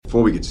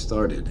Before we get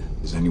started,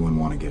 does anyone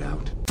want to get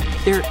out?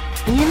 They're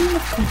in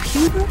the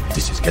computer?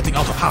 This is getting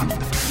out of hand.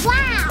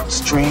 Wow!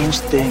 Strange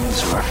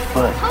things are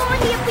afoot.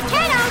 Holy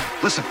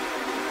potato! Listen.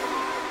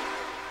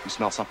 You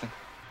smell something?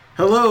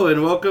 Hello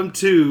and welcome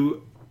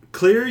to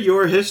Clear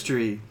Your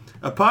History,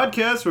 a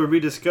podcast where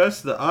we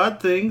discuss the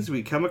odd things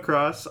we come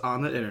across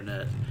on the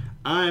internet.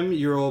 I'm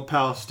your old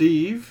pal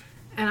Steve.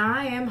 And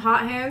I am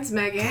Hot Hands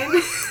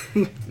Megan.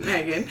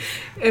 Megan.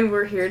 And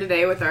we're here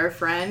today with our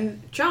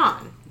friend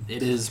John.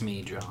 It is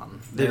me,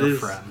 John. It Their is.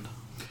 friend.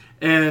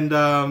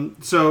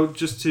 And so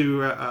just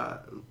to,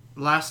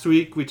 last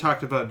week we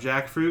talked about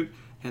jackfruit,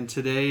 and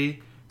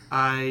today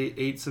I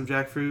ate some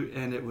jackfruit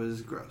and it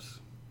was gross.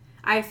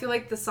 I feel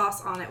like the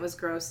sauce on it was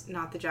gross,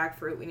 not the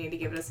jackfruit. We need to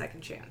give it a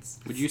second chance.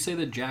 Would you say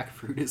that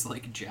jackfruit is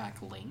like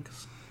Jack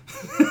Link's?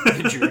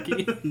 The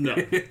jerky? No.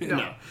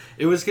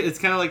 It's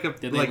kind of like a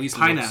Did they at least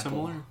look pineapple.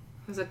 similar?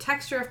 It was a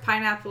texture of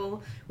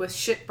pineapple with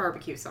shit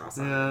barbecue sauce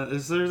on it. Yeah,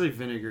 it's literally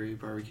vinegary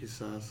barbecue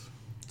sauce.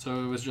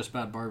 So it was just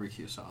bad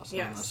barbecue sauce,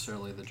 Yes. not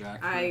necessarily the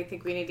jackfruit? I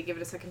think we need to give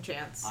it a second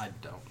chance. I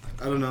don't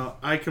think I don't know.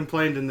 I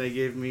complained and they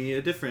gave me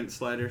a different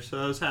slider, so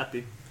I was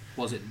happy.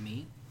 Was it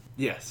meat?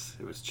 Yes,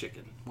 it was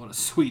chicken. What a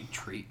sweet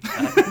treat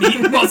that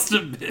meat must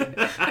have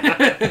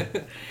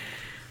been.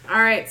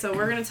 Alright, so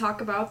we're going to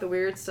talk about the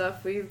weird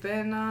stuff we've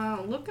been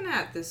looking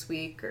at this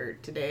week, or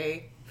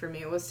today. For me,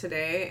 it was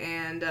today.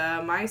 And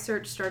my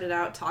search started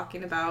out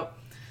talking about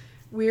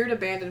weird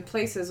abandoned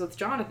places with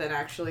Jonathan,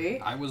 actually.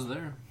 I was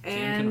there.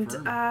 And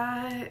Can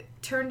confirm.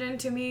 turned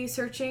into me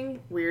searching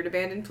weird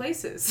abandoned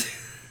places.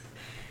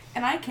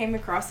 And I came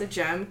across a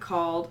gem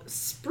called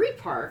Spree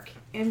Park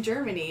in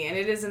Germany, and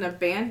it is an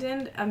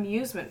abandoned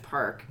amusement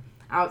park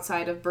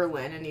outside of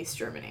Berlin in East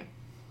Germany.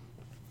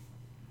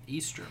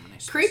 East Germany,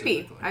 Creepy.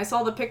 specifically. I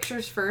saw the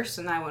pictures first,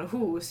 and I went,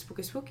 ooh,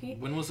 spooky, spooky.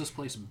 When was this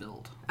place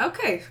built?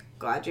 Okay,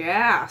 glad you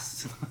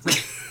asked.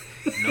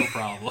 No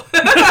problem.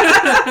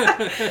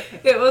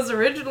 It was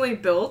originally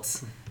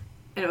built,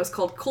 and it was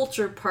called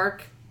Culture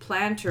Park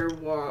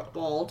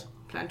Planterwald.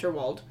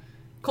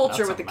 Culture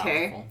That's with a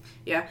K. mouthful.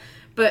 Yeah.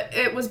 But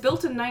it was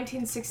built in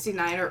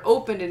 1969, or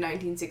opened in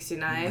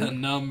 1969. The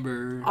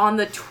number. On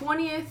the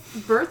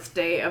 20th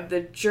birthday of the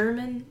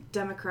German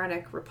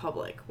Democratic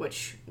Republic,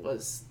 which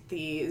was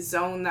the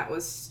zone that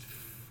was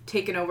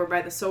taken over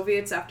by the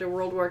Soviets after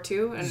World War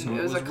II, and So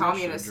it was a Russia,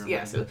 communist. Germany.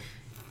 Yes,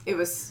 it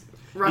was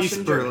Russian East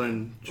Germany.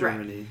 Berlin,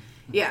 Germany. Right.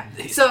 Yeah.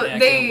 They So stack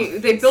they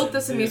them built in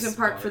this amusement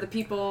park for the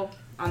people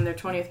on their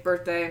 20th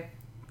birthday.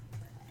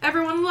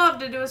 Everyone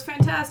loved it. It was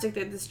fantastic.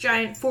 They had this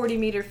giant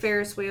 40-meter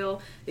Ferris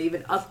wheel. They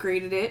even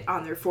upgraded it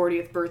on their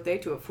 40th birthday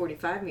to a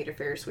 45-meter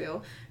Ferris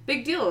wheel.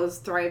 Big deal. It was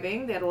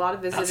thriving. They had a lot of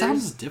visitors. That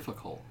sounds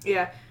difficult.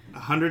 Yeah.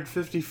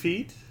 150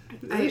 feet?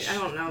 I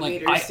don't know Like,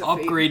 meters. I to feet.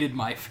 upgraded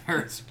my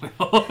Ferris wheel.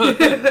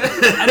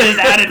 I just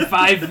added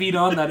 5 feet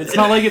on that. It's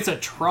not like it's a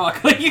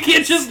truck. Like, you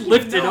can't just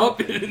lift it up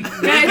and Yeah,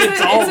 make it it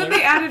said taller.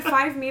 they added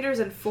 5 meters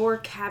and 4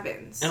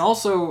 cabins. And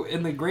also,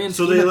 in the grand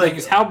So scheme they, of like-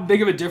 things, how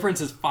big of a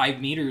difference is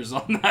 5 meters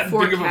on that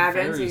 4 big of a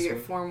cabins. Ferris You wheel?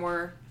 get 4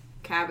 more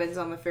cabins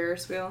on the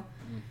Ferris wheel.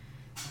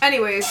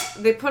 Anyways,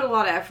 they put a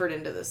lot of effort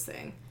into this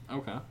thing.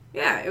 Okay.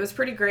 Yeah, it was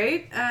pretty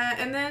great.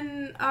 And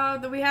then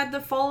we had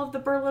the fall of the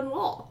Berlin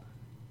Wall.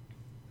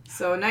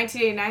 So in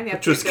 1989, they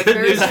Which was upgraded good the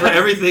news Ferris for wheel.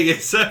 everything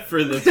except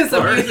for this This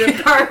park.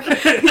 amusement park.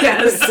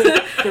 Yes.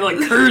 They're like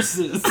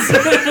curses.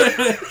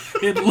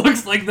 It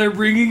looks like they're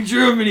bringing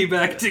Germany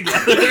back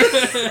together.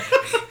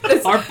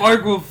 Our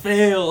park will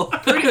fail.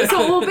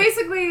 So,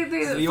 basically,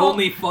 It's the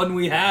only fun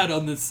we had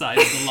on this side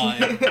of the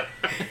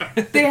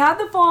line. they had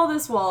the fall of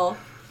this wall,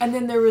 and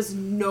then there was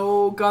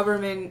no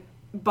government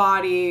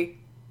body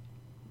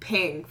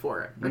paying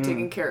for it or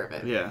taking care of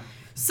it. Yeah.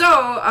 So,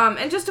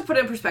 and just to put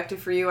it in perspective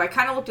for you, I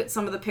kind of looked at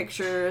some of the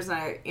pictures,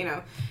 and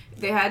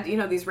they had,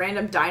 these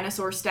random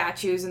dinosaur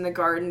statues in the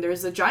garden.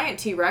 There's a giant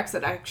T-Rex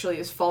that actually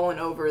has fallen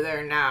over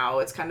there now.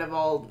 It's kind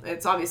of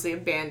it's obviously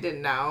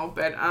abandoned now,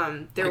 but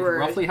there Like, were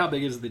roughly how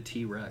big is the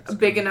T-Rex?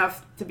 big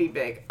enough to be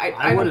big. I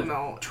I would don't have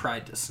know.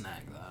 tried to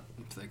snag that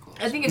if they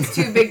closed. I think it's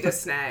too big to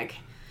snag.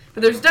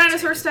 But there's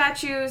dinosaur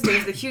statues,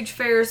 there's the huge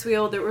Ferris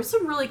wheel, there were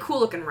some really cool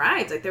looking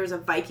rides. Like there was a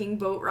Viking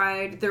boat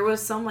ride, there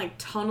was some like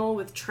tunnel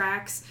with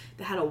tracks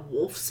that had a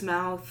wolf's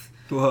mouth.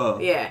 Whoa.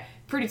 Yeah,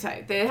 pretty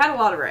tight. They had a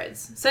lot of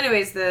rides. So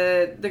anyways,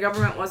 the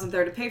government wasn't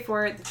there to pay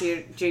for it,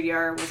 the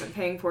JDR wasn't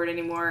paying for it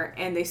anymore,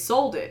 and they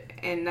sold it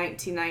in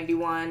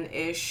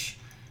 1991-ish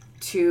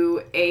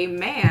to a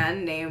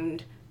man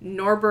named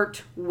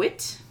Norbert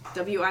Witte,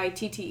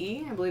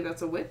 W-I-T-T-E, I believe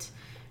that's a Witte.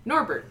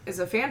 Norbert is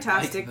a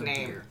fantastic Like the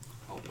name. beer.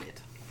 Oh,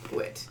 wit.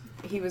 Wit.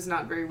 He was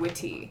not very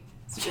witty.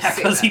 So Yeah, just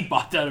say because he that.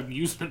 bought that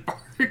amusement park.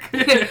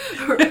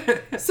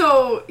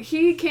 So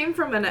he came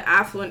from an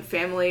affluent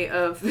family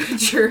of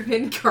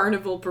German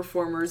carnival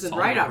performers and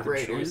Solid ride word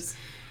operators. choice.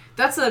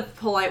 That's a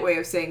polite way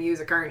of saying he was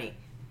a carny.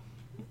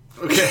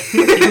 Okay. He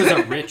was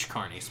a rich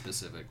carny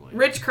specifically.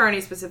 Rich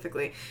carny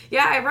specifically.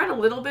 Yeah, I read a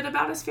little bit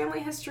about his family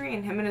history,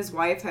 and him and his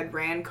wife had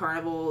ran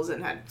carnivals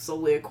and had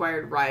slowly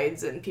acquired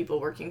rides and people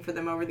working for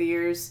them over the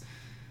years.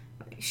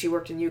 She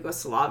worked in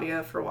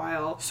Yugoslavia for a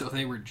while. So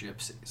they were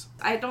gypsies.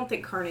 I don't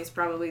think carny is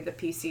probably the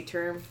PC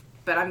term,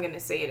 but I'm going to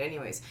say it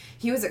anyways.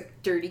 He was a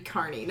dirty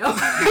carny, no?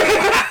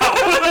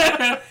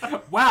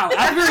 Wow,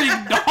 after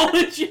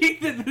acknowledging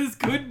that this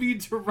could be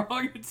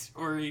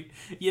derogatory,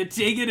 you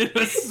take it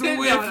in a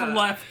swift No.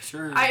 left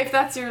turn. If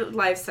that's your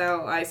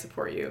lifestyle, I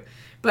support you.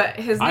 But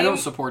his name... I don't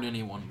support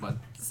anyone, but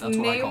that's what I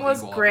name call was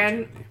equal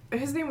opportunity.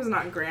 His name was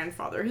not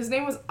grandfather. His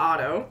name was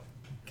Otto.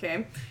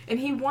 Okay, and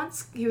he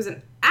was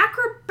an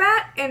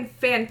acrobat and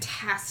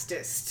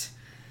fantastist.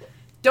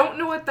 Don't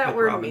know what that Like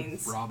word Robin.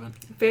 means. Robin.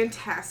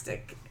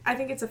 Fantastic. I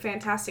think it's a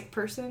fantastic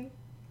person.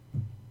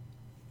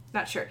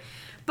 Not sure.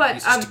 But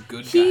He's just a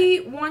good he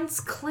once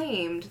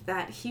claimed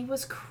that he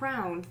was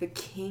crowned the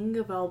king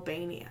of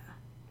Albania.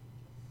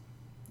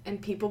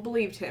 And people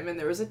believed him, and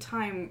there was a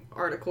Time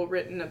article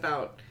written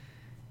about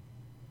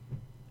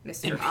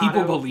Mr. And people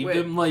Otto believed with-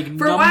 him, like,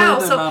 for a number while.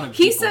 the So amount of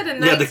he people. said in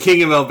Yeah, the 19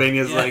 king of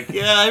Albania is Yeah. like,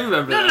 yeah, I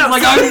remember No, that. no,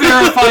 Like, I'm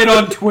verified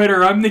on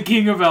Twitter. I'm the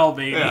king of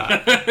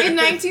Albania. In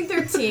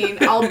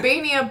 1913,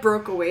 Albania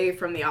broke away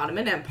from the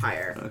Ottoman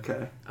Empire.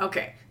 Okay.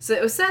 Okay, so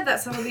it was said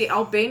that some of the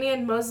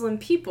Albanian Muslim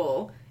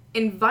people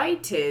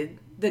invited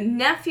the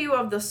nephew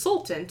of the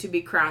Sultan to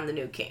be crowned the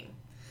new king.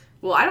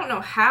 Well, I don't know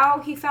how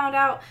he found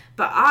out,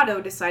 but Otto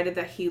decided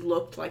that he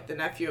looked like the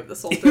nephew of the He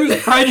Sultan.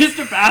 was probably just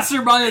a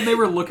passerby, and they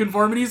were looking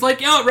for him, and he's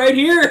like, "Yeah, right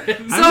here."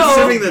 I'm So-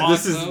 assuming that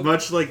this is Awesome.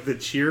 much like the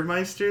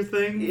Cheermeister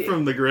thing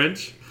from The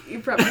Grinch. You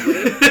probably.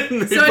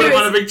 They So put him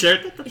on a anyways- big chair.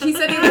 He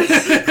said he was.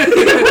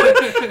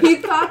 He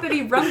thought that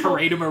he resembled.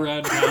 Parade him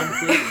around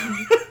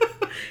town.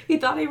 He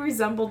thought he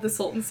resembled the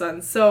Sultan's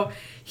son, so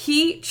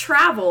he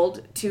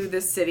traveled to the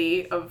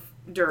city of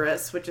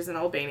Durrës, which is in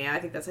Albania, I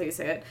think that's how you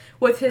say it,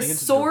 with think his it's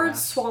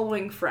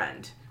sword-swallowing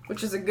friend,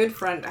 which is a good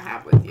friend to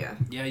have with you.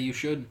 Yeah, you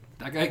should.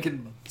 That guy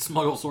can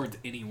smuggle swords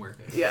anywhere.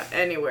 Yeah,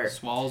 anywhere.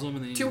 Swallows them,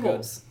 and then Two you're good.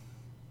 holes.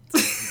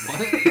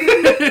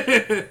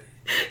 What?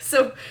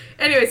 So,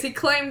 anyways, he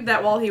claimed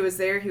that while he was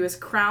there, he was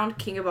crowned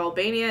King of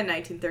Albania in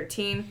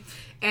 1913,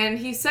 and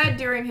he said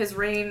during his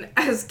reign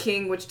as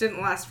king, which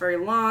didn't last very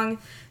long,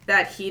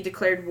 that he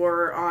declared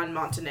war on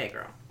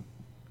Montenegro.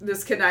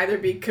 This can either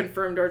be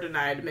confirmed or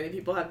denied. Many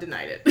people have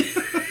denied it.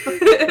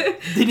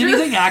 Did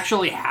anything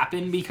actually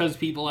happen because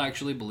people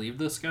actually believed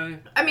this guy?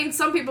 I mean,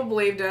 some people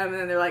believed him, and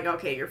then they're like,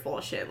 okay, you're full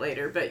of shit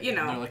later, but you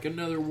know. They're like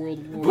another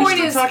world war. We're Point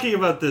still is- talking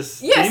about this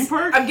theme Yes,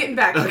 park? I'm getting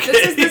back. Okay.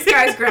 This is this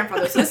guy's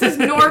grandfather. So this is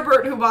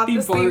Norbert who bought Theme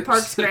this theme parks.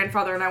 park's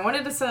grandfather, and I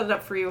wanted to set it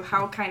up for you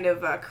how kind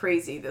of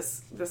crazy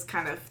this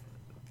kind of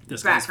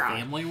This guy's background.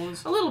 family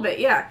was. a little bit,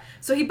 yeah.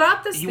 So he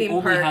bought this You theme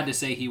only park, had to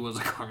say he was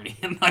a carny,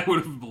 and I would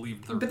have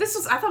believed the but this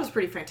was I thought it was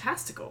pretty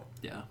fantastical.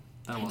 Yeah,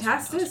 that was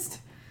Fantastic.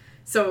 fantastic.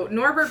 So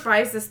Norbert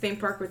buys this theme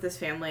park with his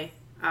family.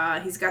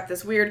 He's got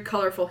this weird,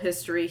 colorful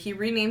history. He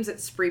renames it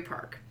Spree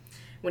Park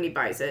when he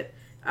buys it.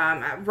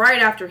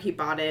 Right after he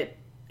bought it,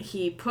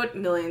 he put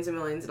millions and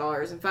millions of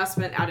dollars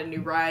investment, added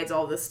new rides,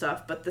 all this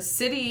stuff. But the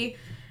city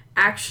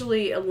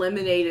actually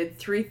eliminated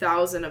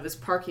 3,000 of his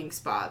parking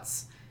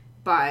spots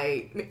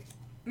by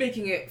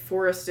making it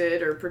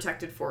forested or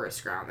protected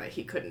forest ground that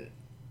he couldn't.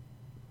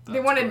 They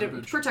That's wanted to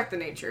garbage. protect the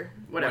nature,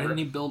 Why whatever. didn't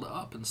he build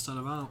up instead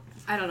of out?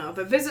 I don't know,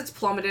 but visits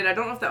plummeted. I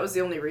don't know if that was the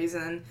only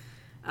reason.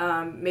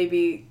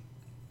 Maybe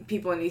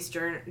people in East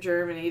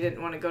Germany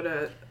didn't want to go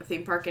to a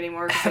theme park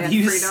anymore because they Have had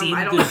you freedom. seen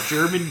I don't the know.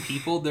 German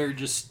people?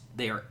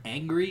 They are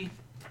angry.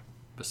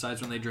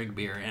 Besides when they drink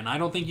beer, and I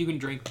don't think you can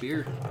drink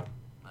beer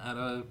at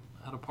a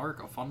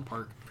park, a fun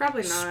park.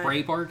 Probably not.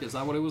 Spray park, is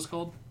that what it was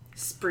called?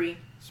 Spree.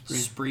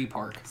 Spree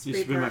park.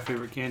 Used to be my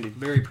favorite candy.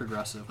 Very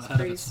progressive. Ahead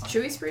of its Sprees.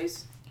 time. Chewy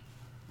sprees?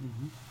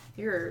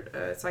 You're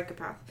a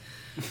psychopath.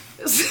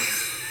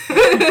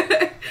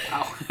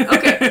 Wow.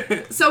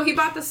 Okay, so he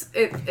bought this.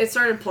 It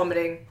started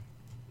plummeting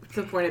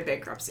to the point of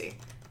bankruptcy.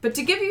 But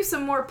to give you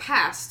some more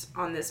past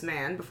on this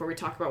man before we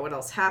talk about what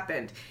else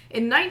happened,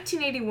 in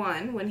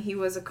 1981, when he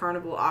was a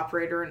carnival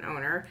operator and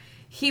owner,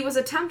 he was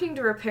attempting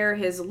to repair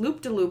his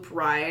loop-de-loop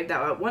ride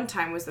that at one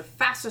time was the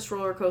fastest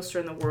roller coaster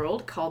in the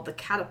world, called the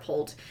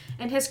Catapult,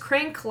 and his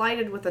crane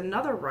collided with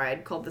another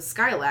ride called the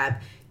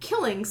Skylab,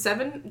 killing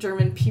 7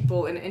 German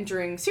people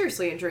and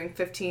seriously injuring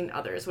 15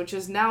 others, which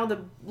is now the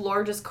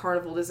largest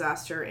carnival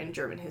disaster in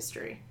German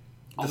history.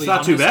 I'll It's be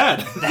not too honest,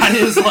 bad. That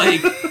is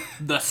like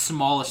the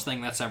smallest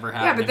thing that's ever Yeah,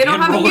 happened. but they don't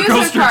in have Roller amusement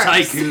Coaster parks.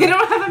 Tycoon. They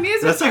don't have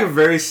amusement That's like a parks.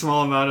 very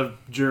small amount of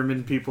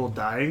German people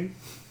dying.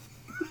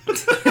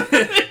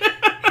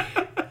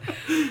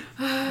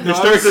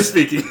 Historically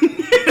speaking.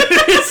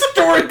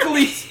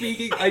 Historically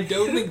speaking, I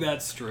don't think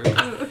that's true.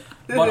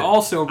 But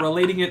also,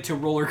 relating it to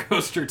Roller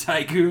Coaster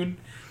Tycoon,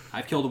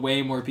 I've killed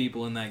way more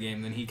people in that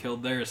game than he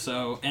killed there,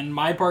 and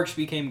my parks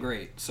became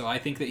great, so I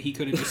think that he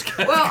could have just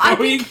kept Well, I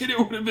going think- and it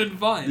would have been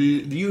fine.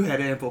 You had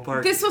ample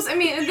parking. This was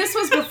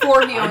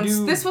before he I owned.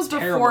 do This was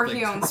terrible before he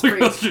things owned for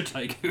Roller Spree. Coaster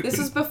Tycoon. This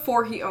was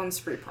before he owned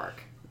Spree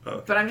Park.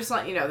 Okay. But I'm just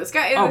letting you know, this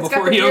guy. Oh, it's got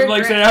before the he weird owned,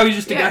 like, grand- now he's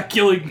just a Yeah. guy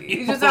killing people.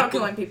 He's just out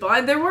killing people.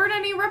 There weren't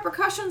any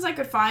repercussions I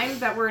could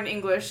find that were in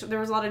English. There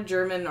was a lot of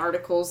German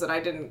articles that I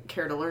didn't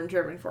care to learn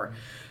German for.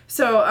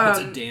 So, That's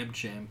a damn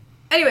shame.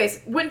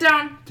 Anyways, went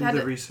down. Do had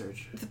the to-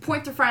 research. the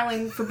point they're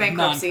filing for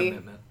bankruptcy.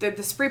 Non-commitment.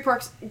 The spree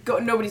parks,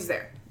 nobody's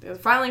there. They're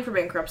filing for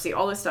bankruptcy,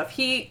 all this stuff.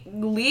 He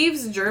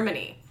leaves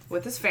Germany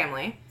with his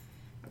family,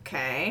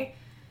 okay,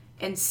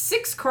 and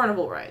 6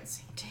 carnival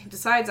rides. He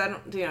decides,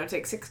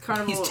 take 6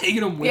 carnival. He's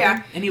taking them with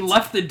him, and he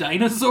left the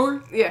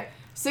dinosaur. Yeah,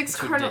 6 That's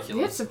carnival. He had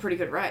ridiculous. some pretty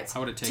good rides. I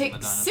would've taken the Take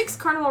dinosaur. 6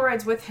 carnival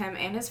rides with him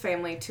and his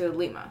family to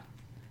Lima,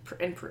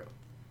 in Peru.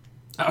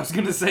 I was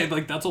gonna say,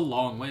 like, that's a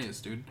long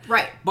ways, dude.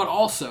 Right. But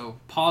also,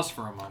 pause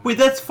for a moment. Wait,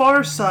 that's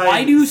far side.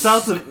 Why do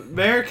South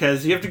America?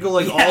 So you have to go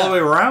like Yeah. all the way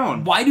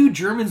around. Why do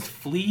Germans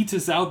flee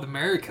to South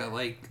America?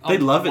 Like, They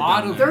love it A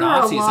lot down of there. There are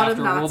a Nazis lot of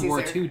after World Nazis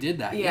War there. II did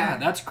that. Yeah. Yeah,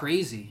 that's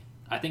crazy.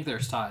 I think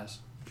there's ties.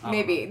 I don't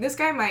Maybe. know. This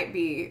guy might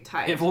be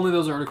tied. If only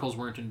those articles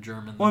weren't in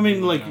German. Well, I then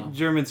mean, we would like know.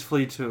 Germans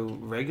flee to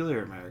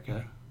regular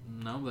America.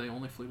 No, they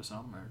only flew to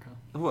South America.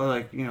 Well,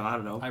 like I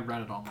don't know. I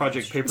read it online.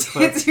 Project It's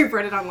Paperclip. You've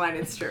read it online,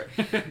 it's true.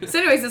 So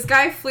anyways, this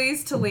guy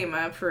flees to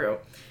Lima, Peru.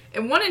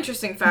 And one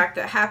interesting fact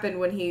that happened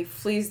when he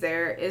flees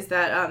there is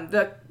that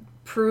the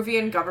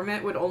Peruvian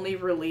government would only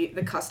release,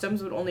 the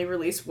customs would only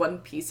release one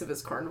piece of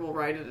his carnival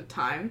ride at a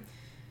time.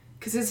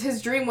 Because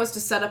his dream was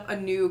to set up a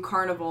new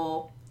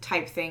carnival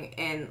type thing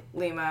in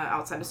Lima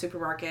outside a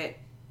supermarket,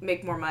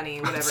 make more money,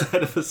 whatever.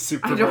 Outside of a I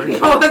supermarket.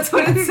 don't know, that's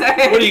what it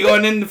said. What are you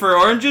going in for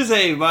oranges?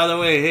 Hey, by the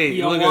way, hey,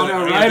 You look want to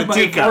at ride the my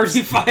teacups.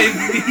 45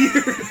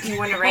 meters? You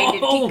want to ride the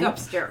Oh.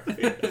 teacups, Joe?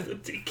 The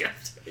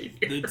teacups.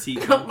 The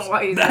teacups. don't know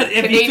why he's That, a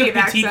if he Canadian took the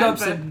accent, teacups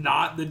but- and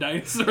not the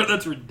dinosaur,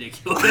 that's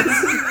ridiculous.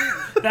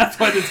 That's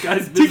why this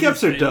guy's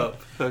Teacups are business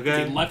dope. failed.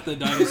 Okay. He left the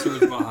dinosaurs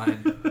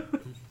behind.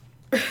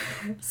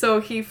 So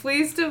he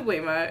flees to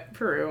Lima,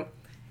 Peru,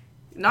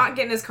 not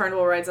getting his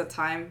carnival rides on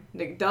time.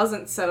 Nick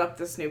doesn't set up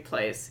this new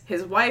place.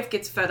 His wife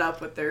gets fed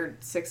up with their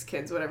 6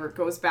 kids, whatever,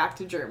 goes back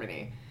to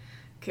Germany.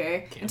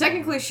 Okay? And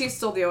technically she's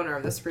still the owner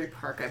of the spree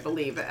park, I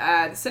believe.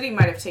 The city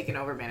might have taken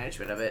over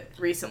management of it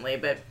recently,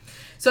 but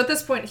so at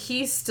this point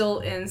he's still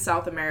in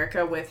South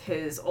America with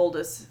his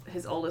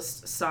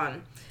oldest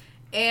son.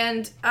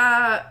 And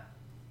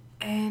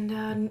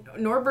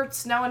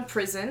Norbert's now in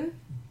prison.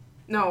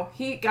 No,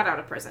 he got out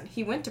of prison.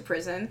 He went to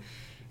prison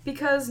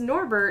because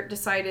Norbert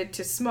decided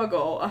to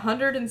smuggle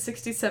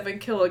 167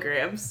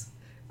 kilograms.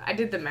 I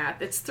did the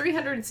math. It's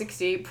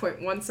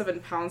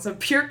 368.17 pounds of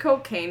pure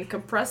cocaine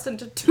compressed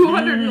into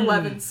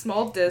 211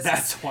 small discs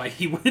That's why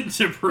he went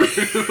to Peru.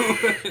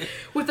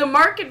 with a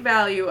market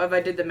value of,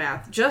 I did the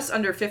math, just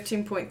under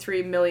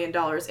 $15.3 million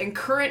in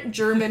current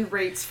German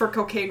rates for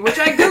cocaine, which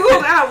I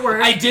googled at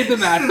work. I did the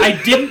math.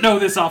 I didn't know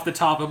this off the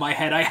top of my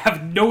head. I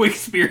have no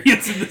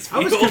experience in this I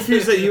field. was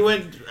confused that you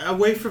went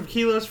away from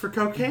kilos for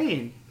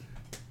cocaine.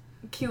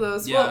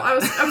 Kilos. Yeah. Well, I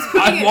was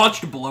putting I've it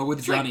watched Blow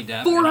with Johnny like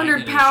Depp.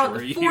 400 and I can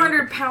assure you,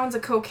 400 pounds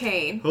of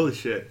cocaine. Holy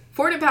shit.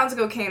 400 pounds of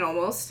cocaine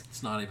almost.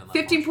 It's not even that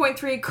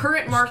 15.3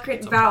 current market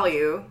It's a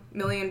value, $1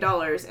 million,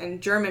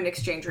 and German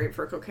exchange rate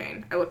for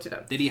cocaine. I looked it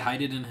up. Did he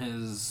hide it in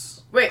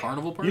his Wait.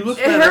 carnival purse? You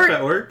looked It that hurt- up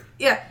at work?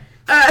 Yeah.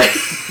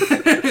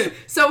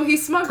 So he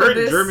smuggled Current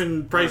this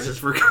German prices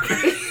for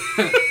cocaine.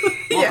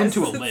 Welcome Yes.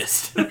 to a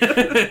list. in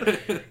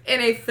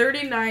a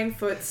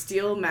 39-foot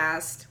steel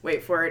mast,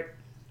 wait for it,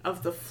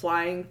 of the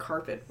flying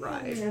carpet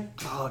ride.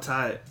 Oh,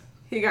 tight.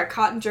 He got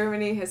caught in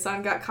Germany. His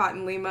son got caught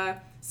in Lima.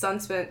 Son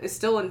is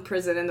still in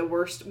prison in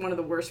one of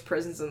the worst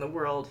prisons in the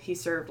world. He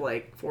served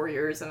like 4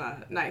 years in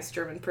a nice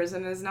German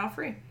prison and is now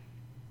free.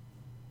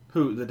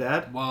 Who, the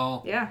dad?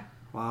 Well, Yeah.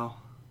 Wow.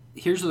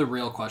 here's the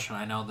real question.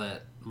 I know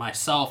that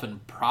myself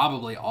and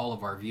probably all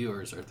of our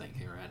viewers are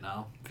thinking right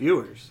now.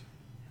 Viewers.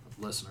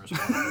 Listeners,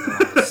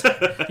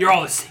 whatever, you're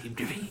all the same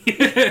to me.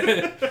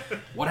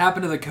 What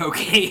happened to the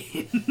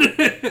cocaine?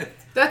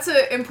 That's an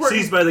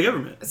important... Seized by the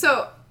government.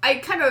 So I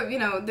kind of,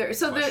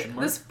 Question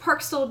mark? this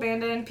park's still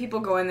abandoned. People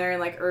go in there and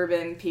like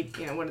urban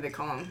people, what do they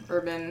call them?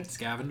 Urban.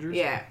 Scavengers?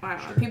 Yeah, I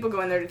don't know. People go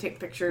in there to take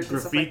pictures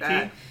and stuff Graffiti? like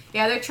that.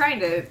 Yeah, they're trying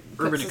to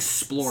put Urban some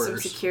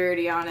explorers.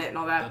 security on it and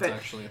all that. That's but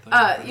actually a thing.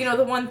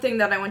 the one thing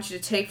that I want you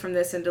to take from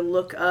this and to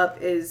look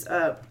up is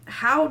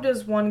how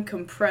does one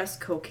compress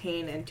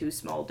cocaine into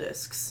small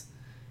discs?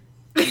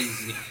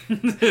 Easy.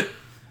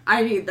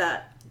 I need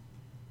that.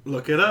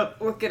 Look it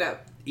up. Look it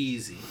up.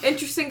 Easy.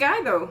 Interesting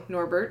guy though,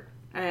 Norbert,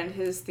 and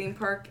his theme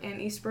park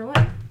in East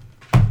Berlin.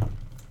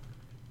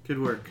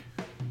 Good work.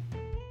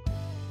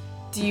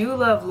 Do you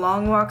love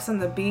long walks on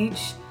the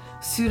beach,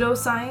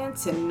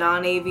 pseudoscience, and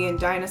non-avian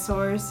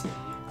dinosaurs?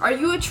 Are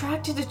you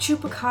attracted to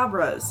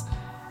chupacabras?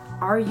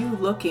 Are you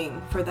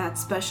looking for that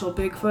special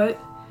Bigfoot?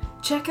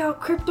 Check out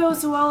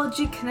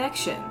Cryptozoology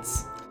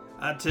Connections.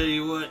 I tell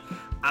you what,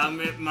 I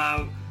met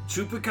my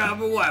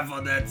chupacabra wife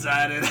on that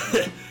side, and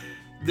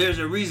there's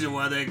a reason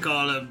why they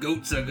call them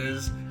goat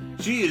suckers.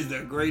 She is the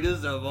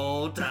greatest of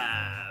all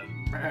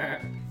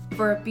time.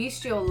 For a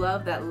bestial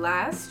love that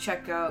lasts,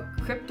 check out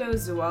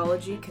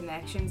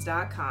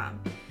CryptozoologyConnections.com.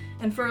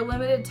 And for a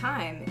limited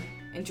time,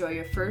 enjoy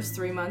your first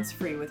 3 months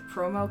free with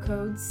promo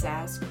code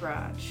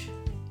SASCROTCH.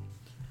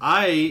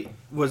 I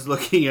was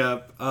looking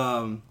up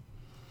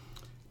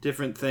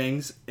different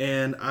things,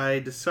 and I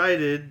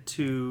decided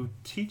to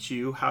teach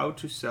you how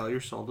to sell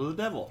your soul to the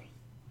devil.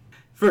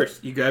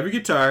 First, you grab your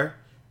guitar,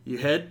 you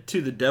head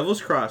to the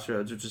Devil's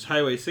Crossroads, which is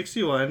Highway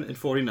 61 and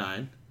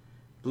 49,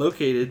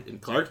 located in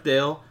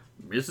Clarksdale,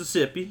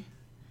 Mississippi.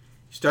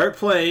 You start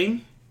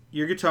playing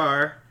your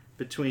guitar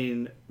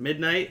between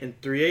midnight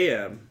and 3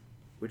 a.m.,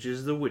 which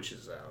is the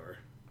witch's hour.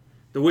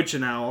 The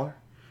witching hour,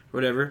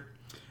 whatever.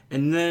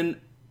 And then,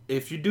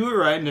 if you do it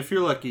right, and if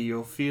you're lucky,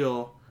 you'll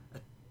feel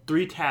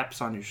 3 taps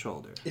on your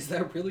shoulder. Is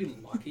that really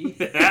lucky?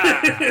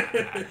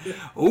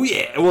 Oh,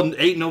 yeah. Well,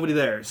 ain't nobody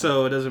there,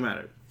 so it doesn't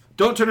matter.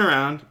 Don't turn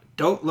around.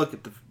 Don't look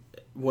at the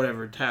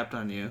whatever tapped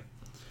on you.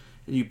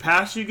 And you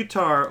pass your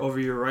guitar over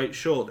your right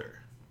shoulder.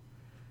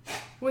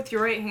 With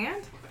your right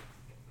hand?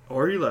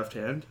 Or your left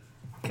hand.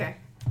 Okay.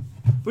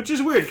 Which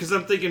is weird, because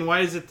I'm thinking,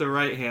 why is it the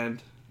right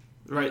hand?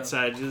 The right Yeah.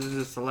 side. Is it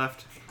just the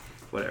left?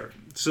 Whatever.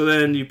 So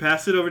then you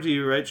pass it over to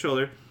your right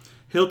shoulder.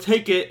 He'll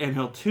take it and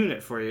he'll tune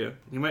it for you.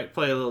 You might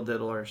play a little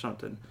diddle or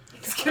something.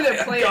 He's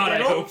gonna play God, a I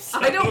diddle? hope so.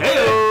 I don't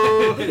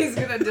Hey-o! know. He's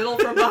gonna diddle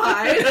from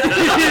behind.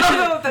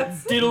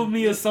 That's, Diddle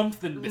me a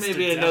something, Mr.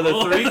 Maybe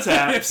Devil. another 3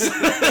 taps.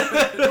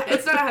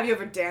 it's not have you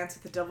ever danced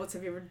with the devil, it's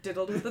have you ever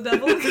diddled with the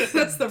devil?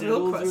 That's the real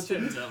Diddles with the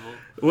question. devil.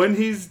 When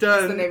he's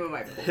That's the done, name of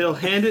my poem. he'll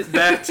hand it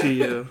back to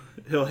you.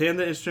 He'll hand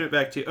the instrument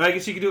back to you. I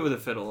guess you can do it with a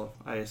fiddle,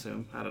 I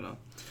assume. I don't know.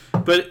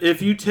 But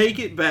if you take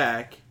it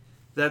back,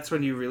 that's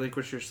when you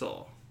relinquish your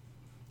soul.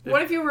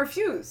 What if you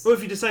refuse? Well,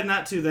 if you decide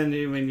not to, then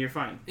you're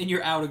fine. And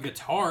you're out of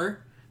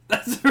guitar.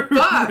 That's a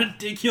Fuck.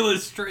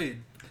 ridiculous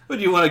trade. What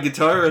do you want, a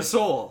guitar or a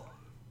soul?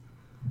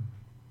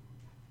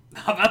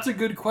 Now, that's a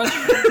good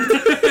question.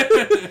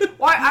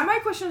 My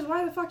question is,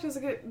 why the fuck does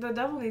the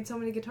devil need so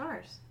many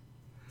guitars?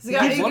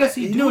 What is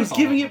he doing? He's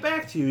giving it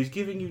back to you. He's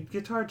giving you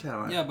guitar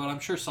talent. Yeah, but I'm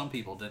sure some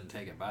people didn't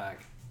take it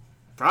back.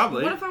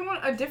 Probably. What if I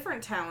want a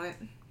different talent?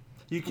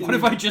 You can, What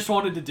if I just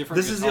wanted a different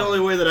This is the guitar?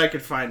 only way that I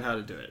could find how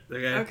to do it.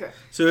 Okay. Okay.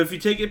 So if you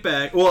take it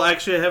back, well,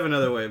 actually, I have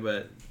another way,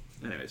 but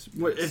anyways,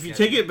 if you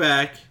take it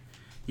back,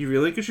 you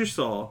relinquish your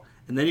soul,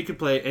 and then you can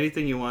play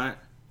anything you want,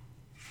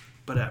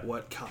 but at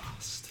what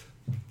cost?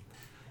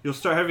 You'll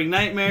start having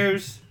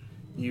nightmares.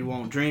 You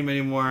won't dream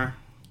anymore.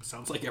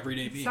 Sounds like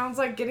everyday me. Sounds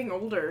like getting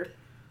older.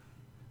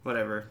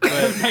 Whatever.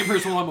 But,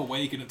 Nightmares while I'm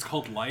awake, and it's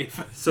called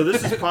life. so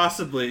this is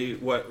possibly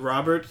what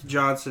Robert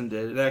Johnson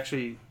did, and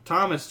actually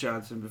Thomas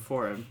Johnson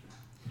before him,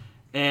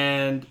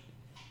 and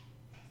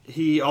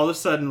he all of a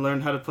sudden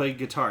learned how to play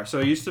guitar.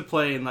 So he used to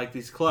play in like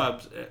these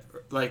clubs,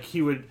 like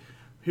he would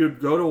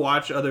go to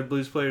watch other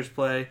blues players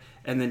play,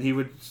 and then he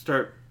would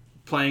start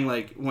playing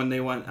like when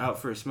they went out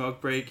for a smoke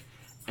break,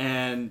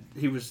 and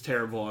he was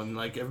terrible, and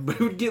like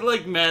everybody would get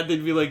like mad.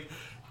 They'd be like,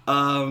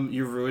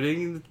 "You're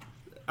ruining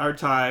our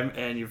time,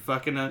 and you're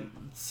fucking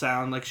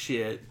sound like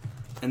shit,"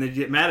 and they'd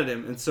get mad at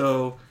him, and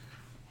so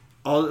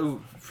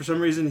for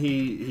some reason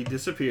he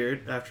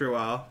disappeared after a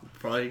while,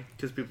 probably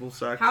because people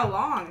sucked. How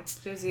long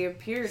does he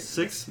appear?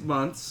 6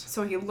 months.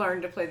 So he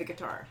learned to play the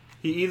guitar.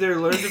 He either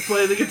learned to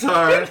play the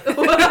guitar,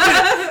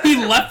 He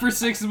left for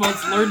 6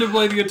 months, learned to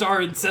play the guitar,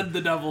 and said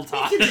the devil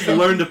taught him.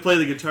 learned to play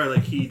the guitar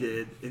like he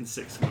did in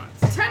 6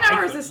 months. 10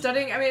 hours of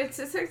studying. I mean, it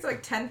takes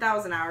like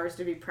 10,000 hours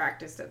to be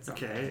practiced at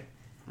something. Okay,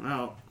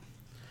 well,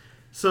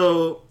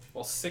 so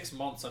Well, 6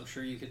 months, I'm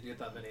sure you could get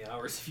that many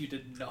hours if you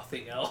did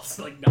nothing else,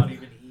 like not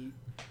even eat.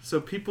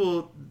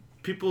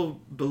 people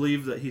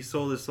believe that he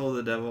sold his soul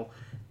to the devil.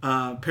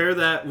 Pair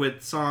that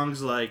with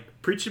songs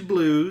like "Preachin'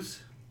 Blues,"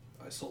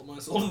 I sold my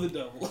soul to the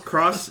devil.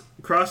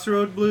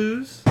 Crossroad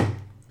Blues,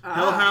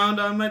 "Hellhound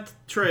on My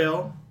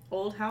Trail,"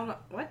 Old Hound.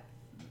 What?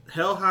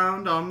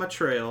 "Hellhound on My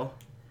Trail,"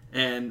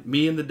 and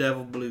 "Me and the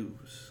Devil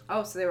Blues."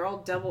 Oh, so they were all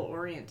devil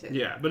oriented.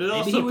 Yeah, but it Maybe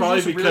also he was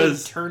probably just because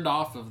really turned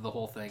off of the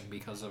whole thing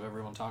because of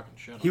everyone talking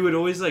shit. he would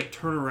always like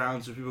turn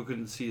around so people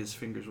couldn't see his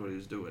fingers what he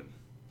was doing.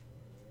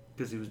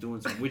 Because he was doing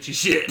some witchy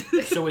shit.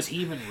 So is he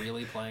even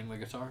really playing the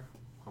guitar?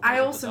 Or I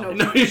was it the also know-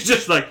 devil? No, he's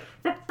just like.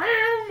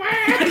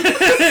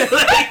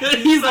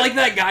 He's like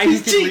that guy who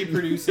can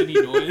reproduce any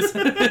noise.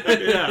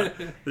 yeah,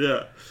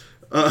 yeah.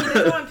 He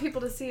doesn't want people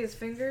to see his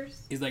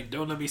fingers. He's like,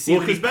 don't let me see. Well,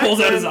 Well, he 'cause back pulls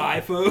out his then-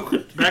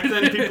 iPhone. Back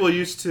then, people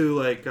used to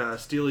like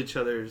steal each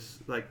other's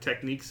like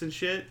techniques and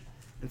shit,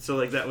 and so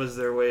like that was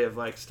their way of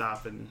like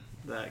stopping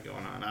that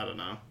going on. I don't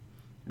know,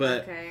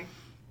 but Okay.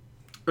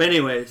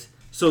 anyways,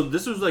 so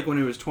this was like when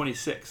he was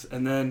 26,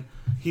 and then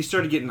he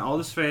started getting all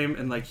this fame,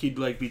 and like he'd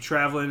like be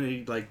traveling, and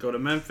he'd like go to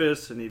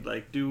Memphis, and he'd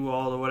like do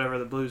all the whatever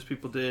the blues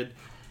people did,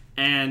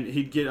 and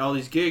he'd get all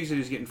these gigs, and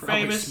he was getting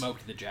Probably famous.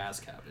 smoked the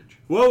jazz cabbage.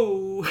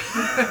 Whoa!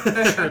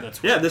 Sure,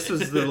 that's Yeah, what this it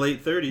was the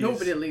late 30s.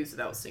 Nobody leaves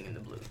without singing the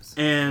blues.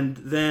 And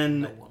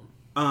then, No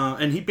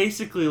one. and he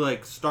basically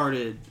like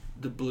started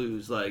the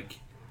blues, like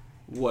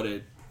what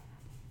it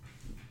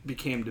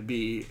became to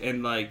be,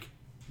 and like,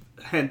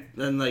 and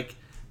like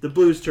the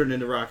blues turned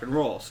into rock and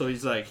roll. So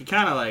he's like, he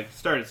kind of like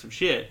started some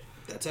shit.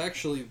 That's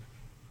actually,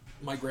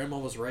 my grandma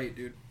was right,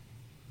 dude.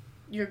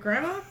 Your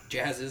grandma?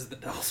 Jazz is the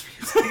devil's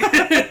music.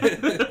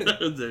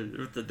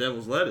 the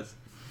devil's lettuce.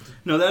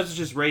 No, that's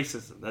just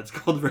racism. That's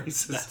called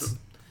racism. That's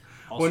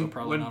also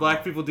probably when not black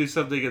wrong. people do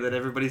something and then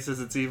everybody says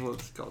it's evil,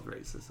 it's called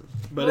racism.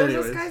 But What was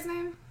anyways, this guy's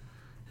name?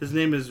 his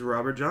name is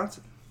Robert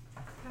Johnson.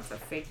 God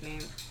That's a fake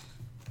name.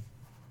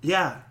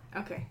 Yeah.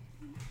 Okay.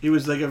 He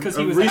was like a 'Cause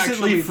he was recently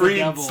actually the freed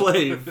devil.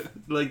 slave.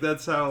 Like,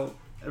 that's how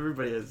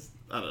everybody is.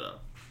 I don't know.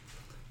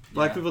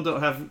 Black Yeah. people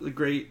don't have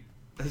great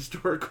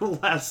historical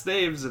last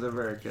names in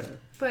America.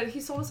 But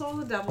he sold his soul to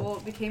the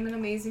devil, became an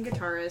amazing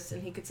guitarist,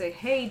 and he could say,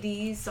 "Hey,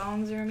 these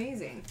songs are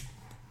amazing."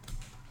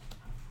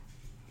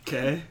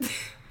 Okay.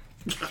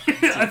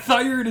 I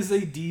thought you were gonna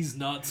say D's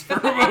nuts for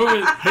a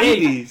moment.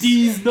 Hades.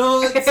 D's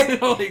nuts.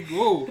 Like,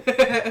 whoa.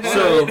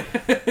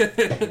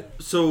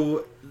 So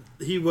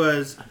he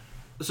was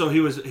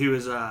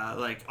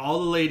like, all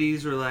the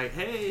ladies were like,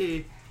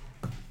 hey,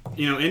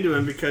 into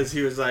him because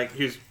he was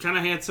kind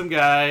of handsome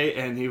guy,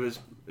 and he was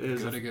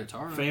Good at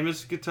guitar.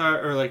 famous guitar,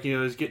 or he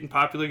was getting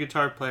popular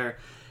guitar player,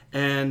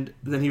 and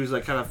then he was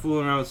like kind of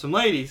fooling around with some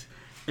ladies,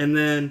 and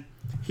then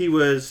he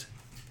was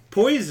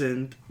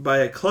poisoned by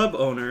a club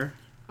owner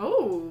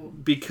Oh.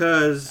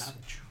 because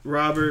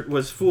Robert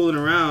was fooling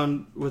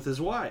around with his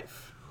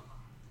wife,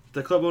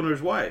 the club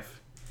owner's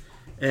wife,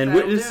 and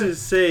That'll do witnesses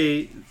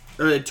say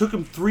it took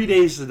him 3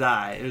 days to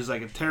die. It was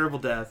like a terrible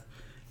death,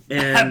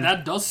 and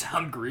that does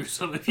sound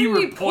gruesome. If you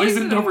What did were he poison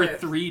poisoned him over with?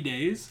 3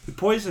 days he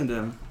poisoned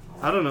him.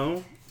 I don't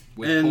know.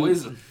 with And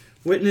poison.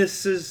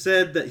 Witnesses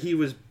said that he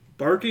was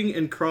barking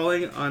and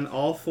crawling on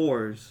all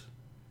fours,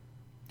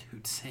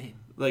 Dude, same.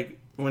 like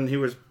when he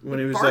was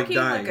Barking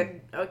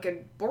dying, like a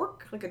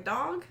bork, like a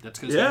dog. That's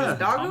because Yeah. he was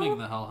Doggo? becoming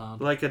the hellhound.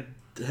 like a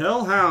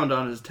hellhound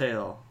on his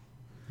tail.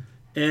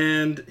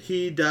 And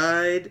he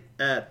died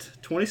at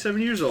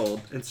 27 years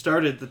old and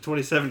started the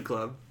 27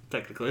 Club,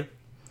 technically.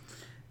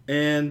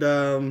 And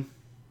There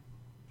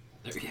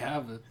you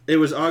have it. it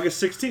was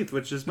August 16th,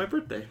 which is my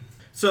birthday.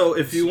 So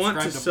if you want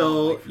to Subscribe to sell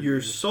Bob White for your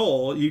years.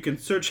 soul, you can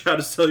search how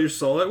to sell your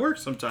soul at work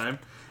sometime.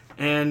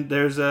 And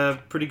there's a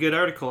pretty good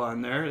article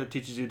on there that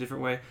teaches you a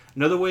different way.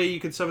 Another way you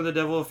can summon the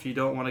devil if you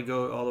don't want to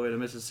go all the way to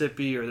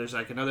Mississippi, or there's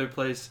like another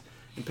place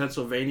in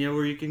Pennsylvania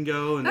where you can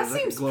go, and That there's like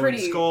a seems glowing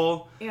pretty-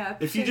 skull. Yeah.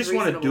 If you seems just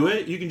want to do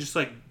reasonable. it, you can just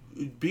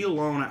be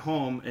alone at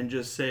home and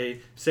just say,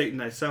 "Satan,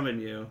 I summon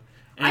you,"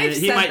 and I've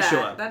he said might that. show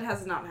up. That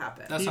has not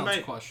happened. That He sounds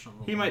might-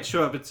 questionable. He might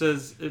show up. It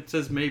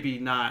says maybe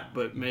not,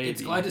 but maybe.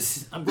 I'm glad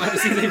to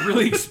see they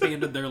really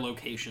expanded their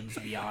locations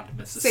beyond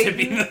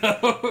Mississippi, Satan,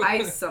 though.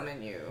 I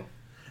summon you.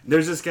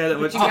 There's this guy that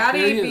went. But you gotta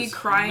there he be is.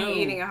 crying No.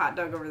 eating a hot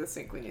dog over the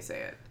sink when you say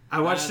it. I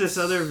watched this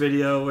That's- other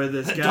video where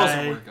this It guy.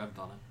 doesn't work. I've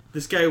done it.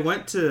 This guy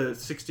went to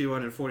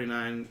 61 and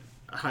 49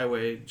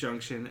 Highway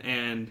Junction,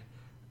 and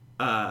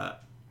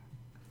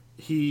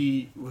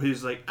he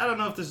was like, I don't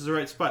know if this is the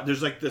right spot.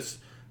 There's like this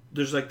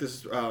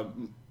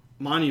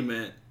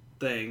monument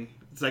thing.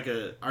 It's like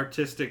a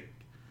artistic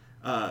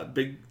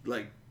big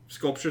like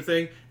sculpture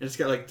thing, and it's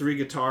got like 3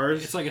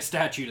 guitars. It's like a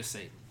statue to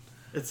Satan.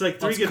 It's like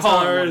 3 Let's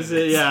call it what guitars. it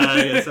is. Yeah,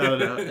 I guess I don't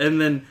know. And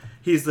then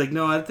he's like,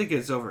 no, I think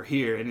it's over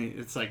here, and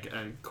it's like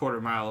a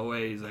quarter mile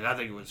away. He's like, I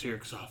think it was here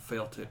because I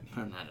felt it.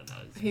 And I don't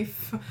know.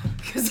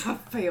 Because I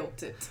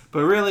failed it.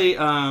 But really,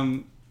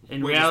 in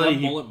Wait, reality,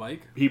 is that Bullet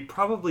Mike? he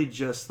probably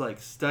just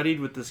like studied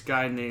with this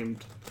guy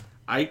named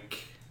Ike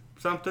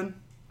something.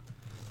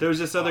 There was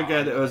this other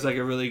guy that was like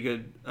a really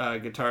good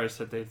guitarist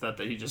that they thought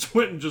that he just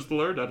went and just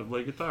learned how to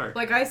play guitar.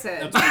 Like I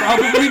said. That's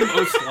probably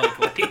most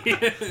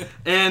likely.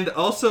 And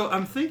also,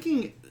 I'm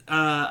thinking,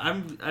 I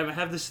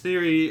have this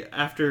theory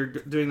after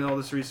doing all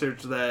this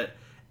research that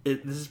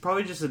this is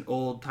probably just an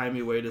old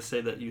timey way to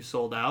say that you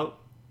sold out.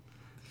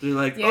 They're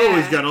like, oh,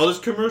 Yeah. he's got all this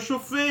commercial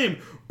fame.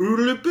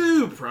 Oodly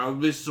boo,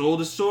 probably sold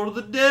his soul to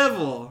the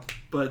devil.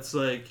 But it's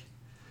like,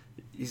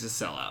 he's a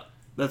sellout.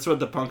 That's what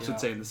the punks Yeah. would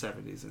say in the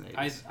 70s and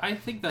 80s. I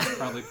think that's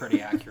probably pretty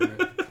accurate.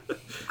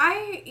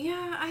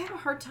 I have a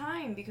hard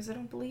time because I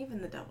don't believe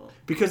in the devil.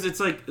 Because it's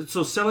like,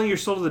 so selling your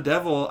soul to the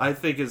devil, I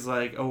think, is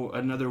like,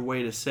 another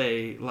way to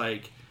say,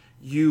 like,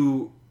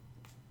 you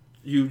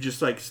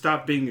just like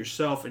stop being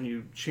yourself and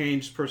you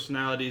change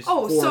personalities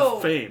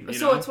for fame. You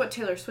So know? it's what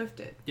Taylor Swift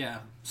did. Yeah.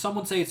 Some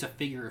would say it's a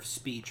figure of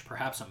speech.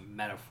 Perhaps a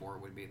metaphor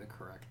would be the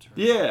correct term.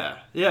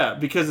 Yeah,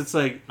 because it's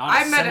like, Not a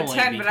I met a simile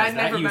 10, but I because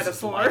that never met a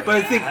uses 4. light. but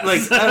I think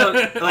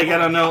like I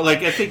don't know, like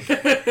I think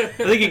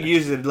you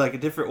use it like in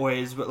different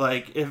ways, but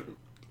like if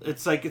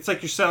it's like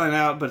you're selling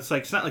out, but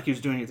it's not like he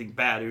was doing anything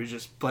bad. He was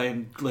just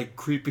playing like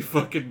creepy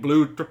fucking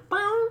blue.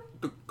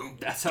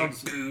 That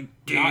sounds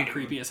not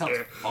creepy. It sounds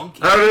funky.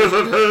 Is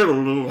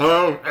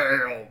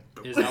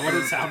Is that what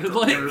it sounded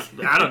like?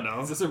 I don't know.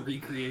 Is this a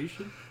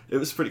recreation? It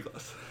was pretty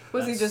close.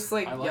 Was he That's- just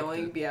like I liked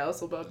yelling it.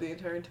 Beelzebub the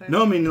entire time?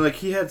 No, I mean like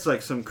he had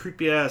like some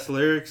creepy ass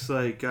lyrics.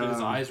 Like Did his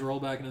eyes roll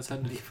back in his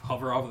head? Did he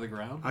hover off the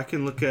ground? I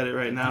can look at it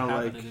right now. That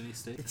Like happened at any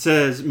state. it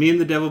says, "Me and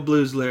the Devil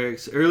Blues"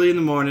 lyrics. Early in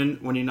the morning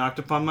when he knocked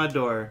upon my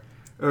door.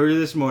 Early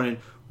this morning,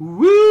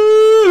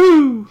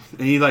 woo!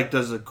 And he like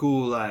does a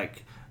cool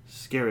like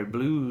scary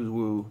blues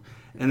woo.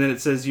 And then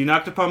it says, "You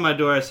knocked upon my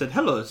door. I said,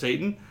 'Hello,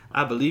 Satan.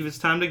 I believe it's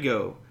time to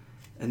go.'"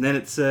 And then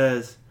it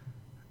says,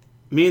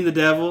 "Me and the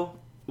devil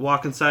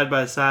walking side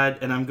by side,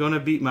 and I'm gonna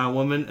beat my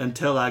woman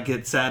until I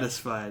get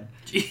satisfied."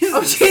 Jesus.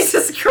 Oh,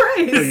 Jesus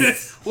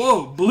Christ!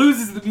 Whoa, blues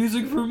is the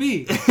music for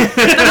me.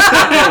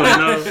 Oh,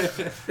 no.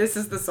 This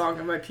is the song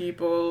of my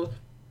people.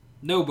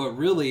 No, but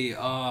really,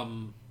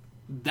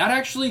 that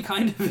actually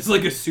kind of is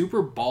like a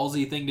super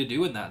ballsy thing to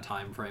do in that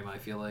time frame, I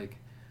feel like.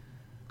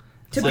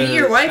 To Like, beat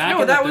your wife? back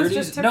No, in the that was 30s?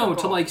 just typical. No,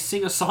 to like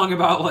sing a song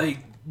about like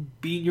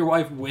beating your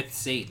wife with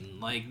Satan.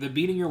 Like the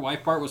beating your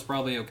wife part was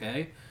probably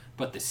okay,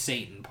 but the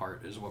Satan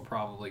part is what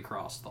probably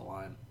crossed the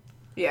line.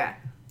 Yeah.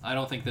 I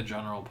don't think the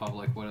general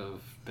public would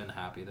have been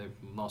happy. They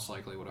most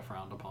likely would have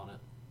frowned upon it.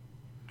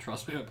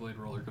 Trust me, I played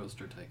Roller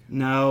Coaster Tycoon.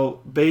 Now,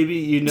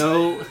 baby,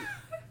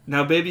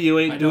 now, baby, you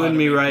I ain't know how doing to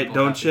me make right,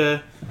 people don't happy. ya?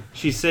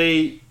 She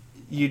say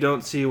you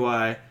don't see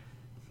why.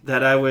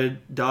 That I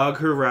would dog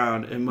her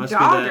round. It must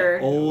Dog be her?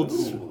 that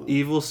old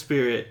evil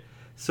spirit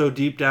so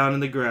deep down in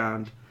the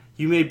ground.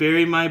 You may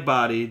bury my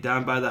body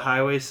down by the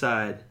highway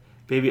side.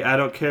 Baby, I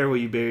don't care where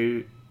you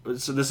bury...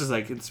 So this is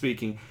like in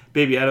speaking.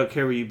 Baby, I don't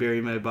care where you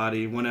bury my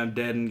body when I'm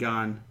dead and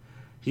gone.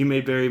 You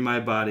may bury my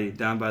body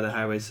down by the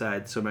highway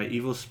side so my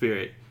evil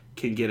spirit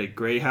can get a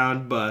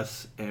Greyhound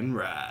bus and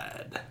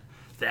ride.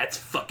 That's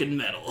fucking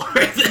metal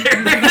right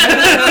there.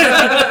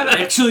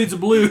 Actually, it's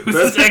blues.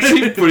 That's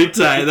actually pretty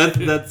tight.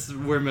 That's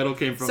where metal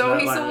came from. So that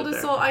he line sold right his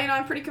there. soul.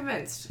 I'm pretty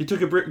convinced. He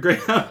took a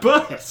Greyhound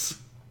bus.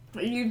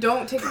 You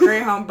don't take a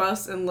Greyhound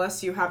bus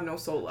unless you have no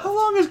soul left. How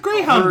long has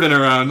Greyhound been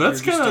around? That's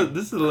You're just kind a of...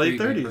 This is the late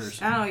creepy 30s.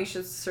 person. I don't know. You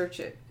should search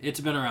it. It's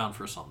been around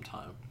for some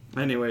time.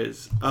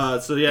 Anyways,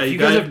 so yeah, If he you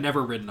guys died. have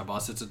never ridden a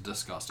bus, it's a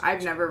disgusting.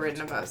 I've never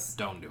ridden a bus.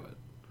 Don't do it.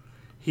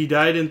 He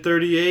died in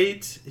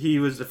 38. He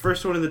was the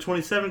first one in the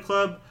 27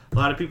 Club. A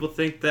lot of people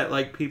think that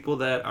like people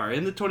that are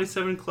in the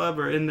 27 Club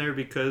are in there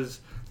because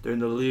they're in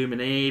the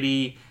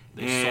Illuminati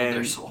They sold and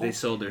their souls. they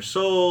sold their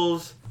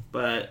souls.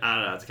 But I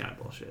don't know. It's kind of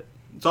bullshit.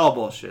 It's all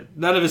bullshit.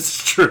 None of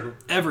it's true.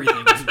 Everything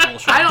is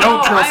bullshit. I don't Don't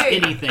know, trust I-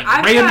 anything.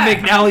 I've Rand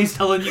got- McNally's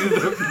telling you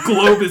the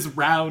globe is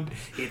round.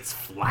 It's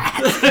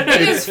flat.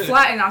 It is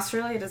flat in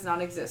Australia. It does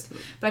not exist.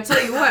 But I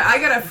tell you what, I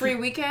got a free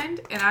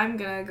weekend, and I'm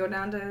gonna go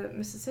down to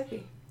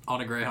Mississippi. On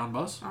a Greyhound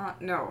bus?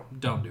 No,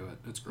 Don't do it.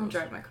 It's I'll gross.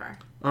 drive my car,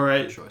 All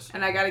right. Good choice.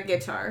 and I got a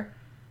guitar.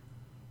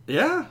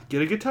 Yeah,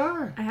 get a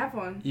guitar. I have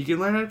one. You can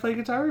learn how to play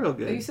guitar real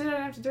You good. said I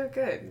didn't have to do it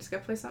good. Just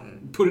gotta play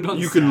something. Put it on.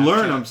 You can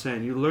learn, Snapchat. I'm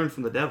saying. You learn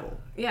from the devil.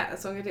 Yeah,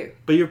 that's what I'm gonna do.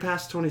 But you're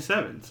past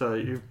 27, so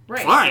you're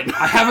Right. fine.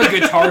 I have a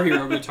Guitar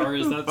Hero guitar.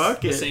 Is that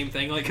Fuck the it. same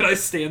thing? Like, can I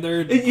stand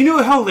there and You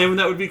know how lame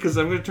that would be? Because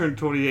I'm going to turn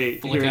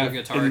 28 flick here out in-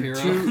 Guitar in Hero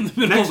two- in the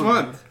middle next of the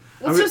month.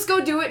 Let's just go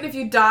do it, and if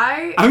you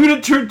die, I'm going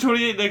to turn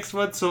 28 next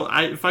month, so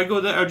if I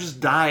go there, I'll just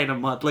die in a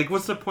month. Like,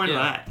 what's the point of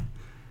Yeah. that?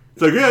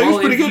 It's like, yeah, Well, he's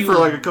pretty if good you for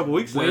like a couple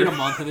weeks wait there. a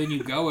month and then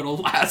you go, it'll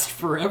last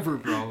forever,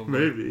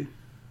 probably.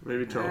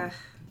 Maybe till Ugh.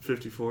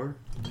 54.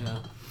 Yeah.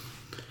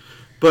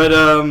 But,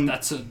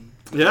 That's a.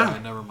 yeah.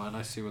 Okay, never mind.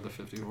 I see where the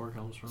 54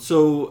 comes from.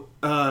 So,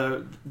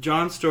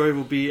 John's story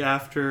will be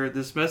after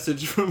this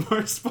message from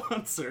our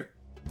sponsor.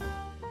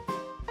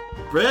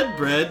 Bread,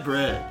 bread,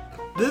 bread.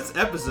 This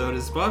episode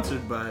is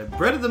sponsored by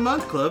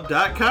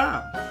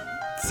breadofthemonthclub.com.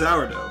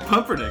 Sourdough,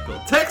 pumpernickel,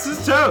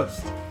 Texas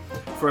toast.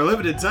 For a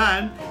limited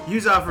time,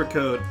 use offer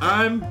code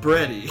I'm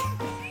Bready.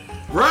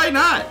 Why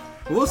not?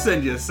 We'll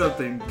send you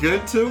something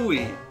good to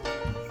eat.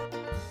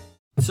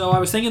 So I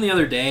was thinking the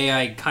other day,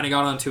 I kind of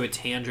got onto a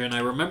tangent. I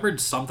remembered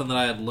something that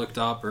I had looked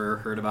up or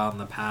heard about in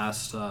the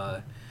past.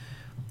 It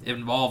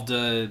involved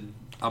a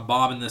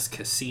bomb in this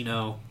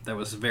casino that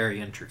was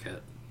very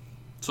intricate.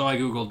 So I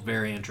googled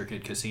very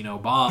intricate casino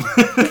bomb.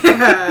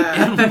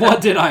 And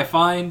what did I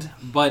find?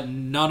 But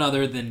none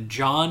other than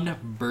John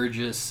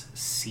Burgess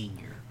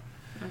Sr.,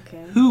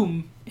 okay.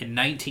 whom in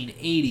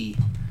 1980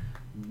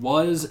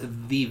 was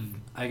the,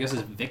 I guess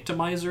is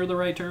victimizer the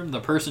right term? The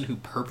person who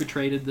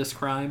perpetrated this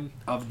crime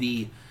of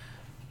the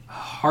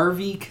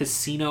Harvey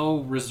Casino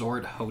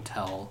Resort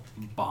Hotel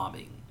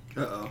bombing.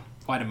 Uh-oh.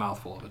 Quite a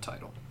mouthful of a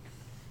title.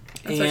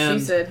 That's what she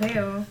said.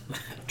 Hey-o.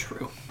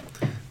 True.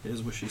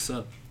 Is what she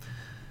said.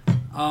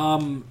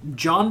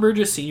 John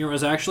Burgess Sr.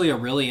 was actually a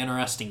really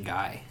interesting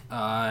guy.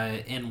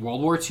 In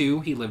World War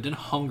II, he lived in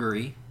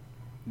Hungary,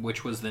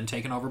 which was then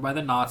taken over by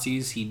the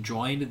Nazis. He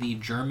joined the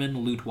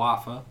German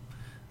Luftwaffe,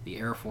 the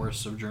Air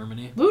Force of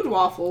Germany. Lewd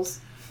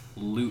waffles.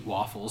 Loot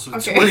waffles.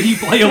 It's Okay. where you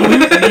play a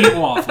loot and eat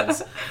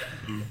waffles.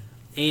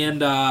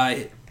 And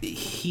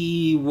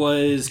he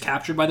was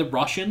captured by the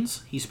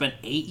Russians. He spent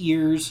 8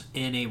 years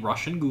in a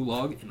Russian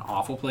gulag, an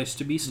awful place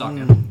to be stuck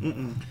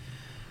in.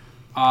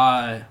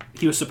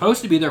 He was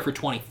supposed to be there for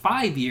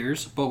 25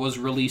 years, but was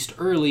released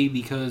early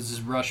because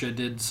Russia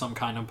did some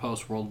kind of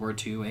post-World War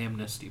II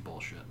amnesty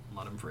bullshit.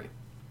 Let him free.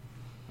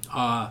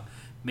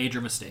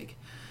 Major mistake.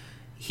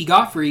 He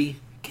got free,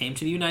 came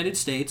to the United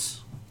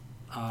States,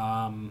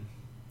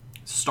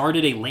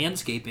 started a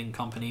landscaping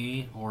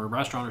company or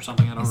restaurant or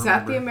something. I don't Is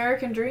that remember. the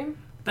American dream?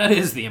 That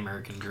is the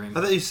American dream.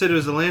 I thought you said it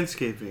was a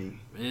landscaping.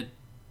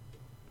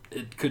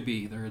 It could be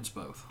either. It's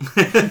both.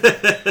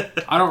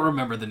 I don't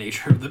remember the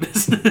nature of the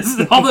business.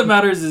 All that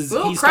matters is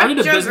We'll he started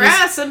a cut your business.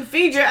 grass and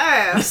feed your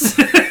ass.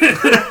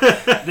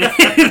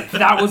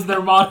 That was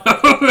their motto.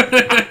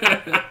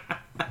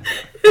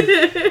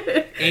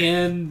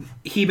 And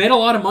he made a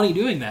lot of money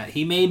doing that.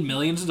 He made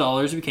millions of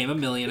dollars, became a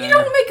millionaire. You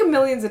don't make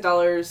millions of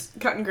dollars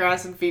cutting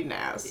grass and feeding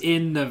ass.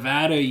 In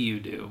Nevada, you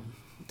do.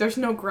 There's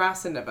no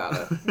grass in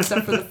Nevada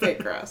except for the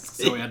fake grass.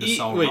 So we had to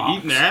sell Wait, rocks.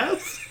 eating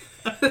ass?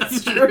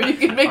 That's true. You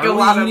can make Are a we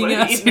lot of eating money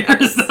ass eating here?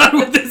 Is ass. that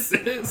what this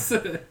is?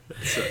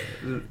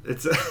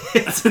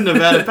 It's a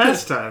Nevada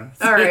pastime.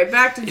 All right,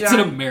 back to It's an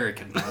John.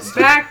 American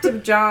pastime. Back to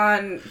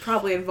John,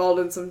 probably involved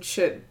in some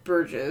shit,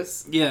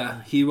 Burgess.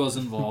 Yeah, he was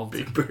involved.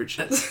 Big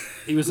Burgess.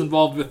 He was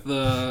involved with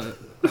the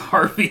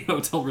Harvey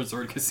Hotel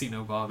Resort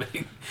Casino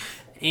bombing.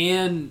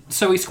 And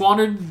so he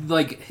squandered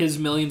like his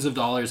millions of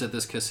dollars at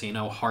this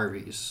casino,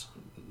 Harvey's.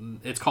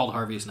 It's called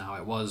Harvey's now.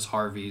 It was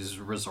Harvey's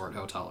Resort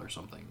Hotel or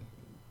something.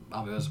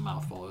 It was a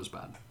mouthful. It was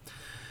bad.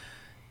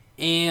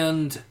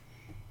 And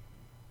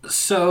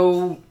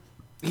so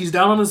he's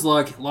down on his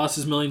luck, lost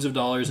his millions of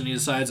dollars, and he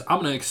decides, I'm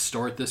going to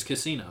extort this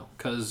casino.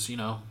 Because, you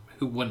know,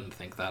 who wouldn't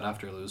think that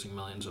after losing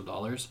millions of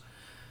dollars?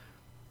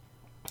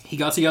 He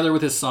got together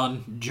with his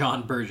son,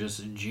 John Burgess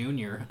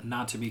Jr.,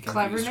 not to be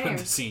Clever confused name.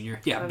 with the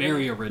senior. Yeah, Clever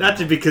very original. Not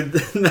to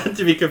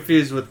be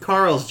confused with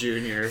Carl's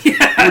Jr.,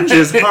 which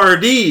is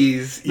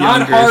Hardee's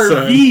Not younger son.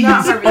 Harvey's,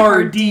 Not Harvey,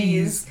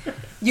 Hardee's.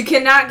 You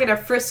cannot get a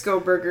Frisco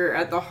burger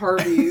at the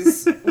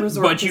Harvey's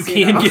Resort But you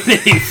Casino. can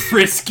get a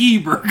frisky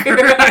burger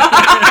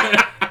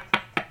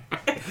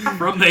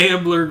from the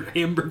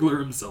Hamburglar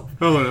himself.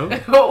 Oh no.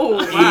 Oh,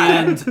 wow.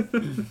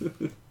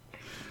 And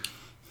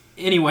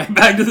anyway,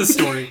 back to the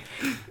story.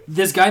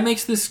 This guy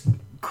makes this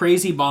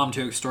crazy bomb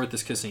to extort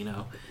this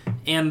casino.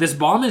 And this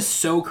bomb is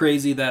so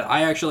crazy that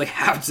I actually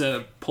have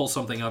to pull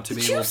something up to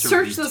be Did able you to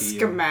search read the to you.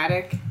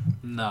 schematic?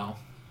 No.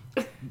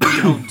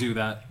 Don't do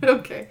that.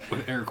 Okay.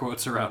 With air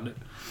quotes around it.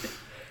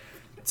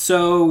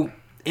 So,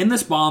 in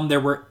this bomb, there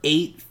were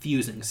 8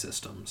 fusing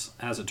systems,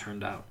 as it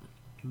turned out.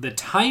 The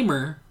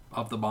timer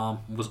of the bomb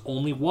was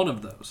only one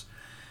of those.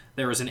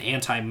 There was an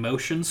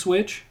anti-motion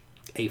switch,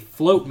 a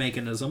float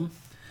mechanism,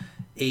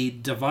 a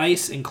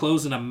device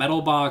enclosed in a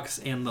metal box,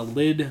 and the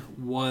lid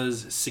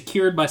was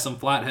secured by some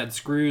flathead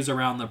screws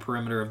around the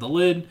perimeter of the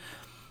lid.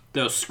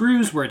 Those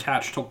screws were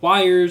attached to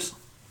wires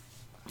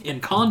in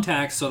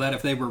contacts so that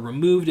if they were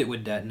removed, it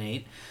would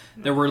detonate.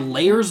 There were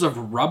layers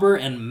of rubber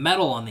and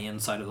metal on the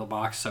inside of the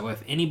box, so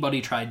if anybody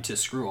tried to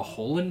screw a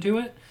hole into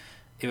it,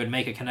 it would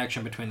make a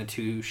connection between the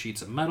 2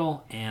 sheets of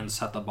metal and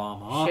set the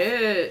bomb off.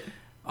 Shit.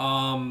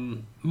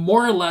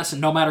 More or less,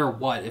 no matter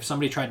what, if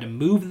somebody tried to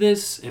move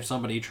this, if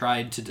somebody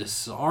tried to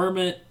disarm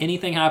it,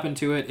 anything happened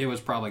to it, it was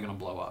probably going to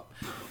blow up.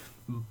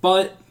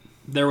 But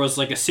there was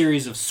like a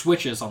series of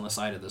switches on the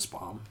side of this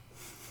bomb.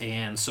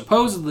 And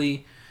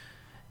supposedly,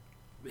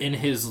 in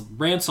his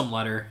ransom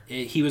letter,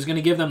 he was going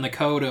to give them the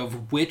code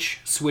of which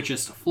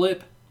switches to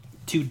flip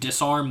to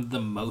disarm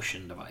the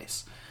motion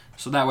device.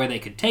 So that way they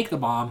could take the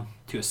bomb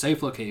to a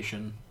safe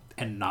location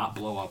and not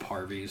blow up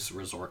Harvey's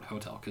Resort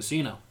Hotel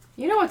Casino.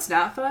 You know what's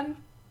not fun?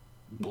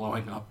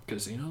 Blowing up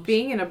casinos?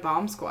 Being in a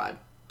bomb squad.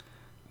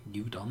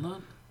 You've done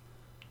that?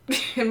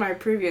 In my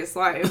previous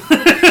life.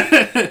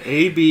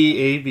 A,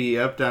 B,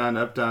 up, down,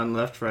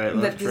 left, right, That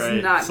left, does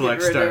right. not Select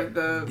get rid start. of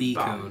the The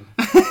bomb. code.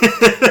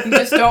 You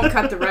just don't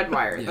cut the red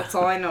wire. Yeah. That's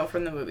all I know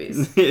from the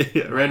movies.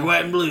 Red,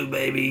 white, and blue,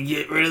 baby.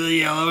 Get rid of the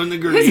yellow and the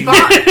His green.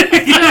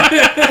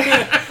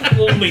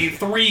 bomb, Only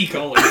 3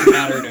 colors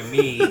matter to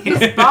me.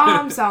 his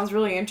bomb sounds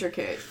really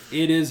intricate.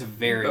 It is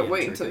very But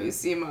wait intricate. until you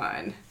see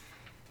mine.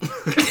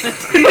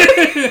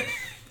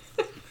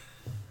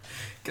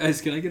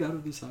 Guys, can I get out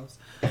of this house?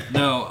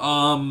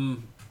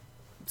 No,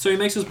 so he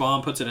makes his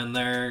bomb, puts it in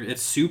there.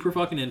 It's super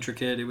fucking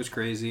intricate. It was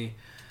crazy.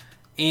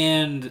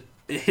 And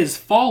his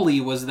folly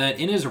was that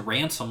in his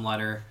ransom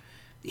letter,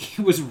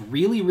 he was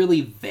really,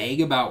 really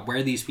vague about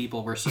where these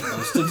people were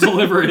supposed to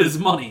deliver his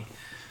money.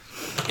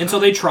 And so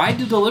they tried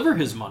to deliver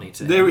his money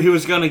to him. He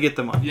was gonna get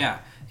the money. Yeah.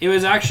 It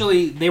was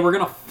actually, they were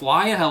going to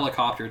fly a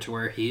helicopter to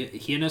where he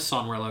and his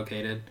son were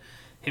located.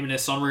 Him and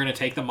his son were going to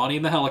take the money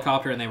in the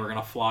helicopter and they were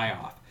going to fly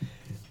off.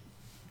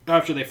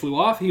 After they flew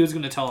off, he was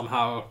going to tell them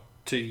how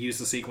to use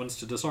the sequence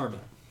to disarm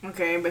it.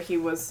 Okay, but he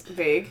was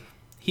vague.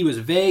 He was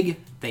vague,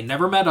 they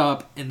never met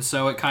up, and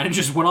so it kind of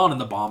just went on and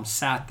the bomb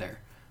sat there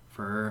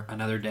for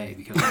another day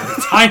because of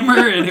the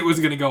timer and it was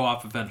going to go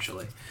off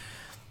eventually.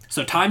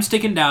 So time's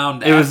ticking down.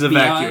 The It was FBI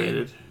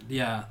evacuated.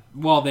 Yeah.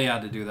 Well, they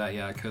had to do that,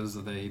 yeah,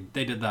 because they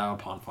did that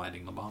upon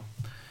finding the bomb.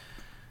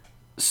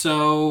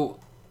 So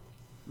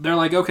they're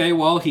like, okay,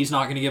 well, he's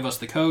not going to give us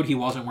the code. He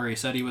wasn't where he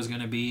said he was going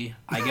to be.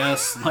 I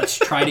guess let's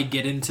try to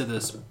get into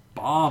this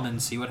bomb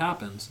and see what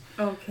happens.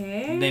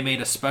 Okay. They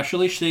made a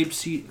specially shaped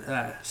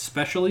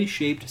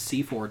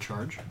C4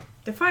 charge.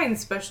 Define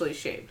specially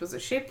shaped. Was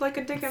it shaped like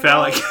a dick and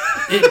Phallic. balls?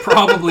 It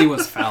probably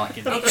was phallic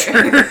in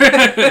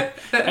nature.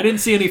 I didn't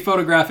see any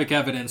photographic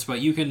evidence,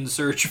 but you can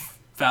search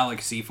phallic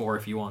C4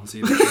 if you want to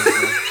see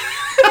the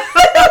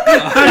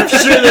I'm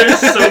sure there's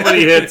so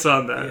many hits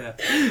on that.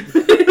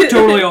 Yeah.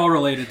 Totally all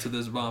related to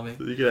this bombing.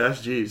 You can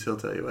ask Jeeves, he'll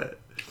tell you what.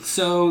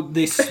 So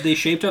they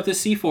shaped up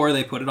this C4,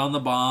 they put it on the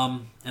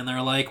bomb, and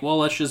they're like, well,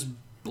 let's just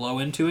blow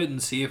into it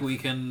and see if we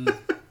can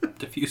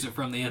defuse it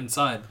from the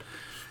inside.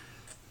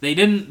 They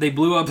didn't. They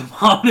blew up the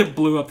bomb and it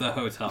blew up the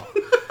hotel.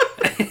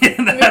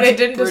 They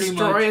didn't pretty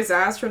destroy much- his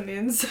ass from the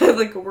inside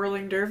like a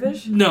whirling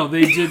dervish. No,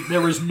 they did.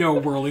 There was no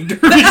whirling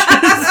dervishes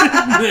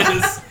in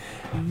this.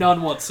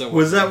 None whatsoever.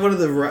 Was that one of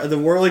the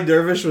whirling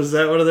dervish? Was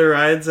that one of the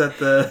rides at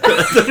the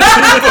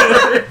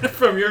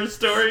from your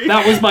story?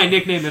 That was my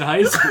nickname in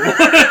high school.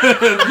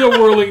 The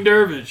whirling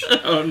dervish.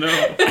 Oh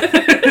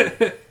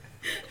no!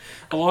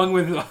 Along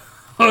with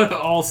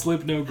all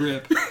slip no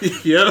grip.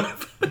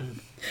 Yep.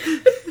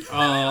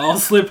 All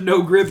slip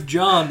no grip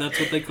John. That's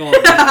what they called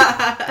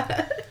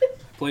me.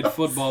 Played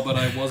football, but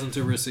I wasn't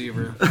a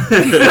receiver.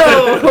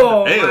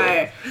 Oh Ew.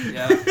 my.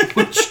 Yeah.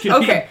 Which can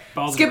be Okay, let's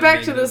positive get or back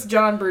to negative. this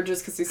John Burgess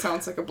because he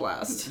sounds like a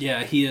blast.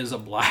 Yeah, he is a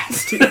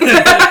blast.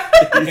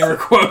 Air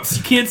quotes.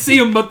 You can't see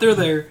them, but they're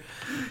there.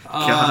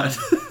 God.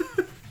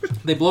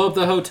 They blow up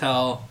the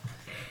hotel,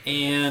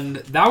 and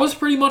that was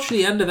pretty much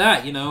the end of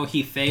that. You know,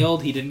 he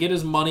failed. He didn't get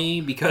his money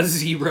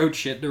because he wrote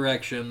shit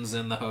directions,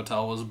 and the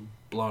hotel was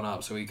blown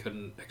up, so he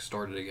couldn't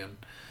extort it again.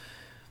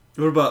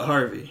 What about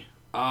Harvey?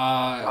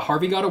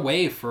 Harvey got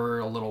away for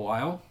a little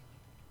while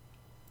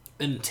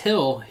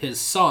until his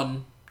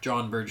son,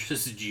 John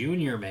Burgess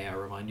Jr., may I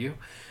remind you,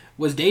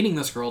 was dating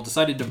this girl,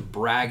 decided to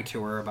brag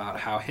to her about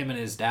how him and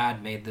his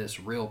dad made this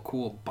real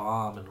cool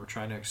bomb and were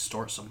trying to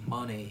extort some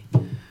money.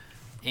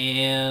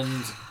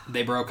 And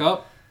they broke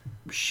up.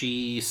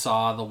 She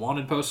saw the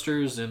wanted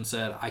posters and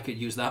said, I could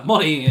use that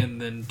money,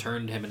 and then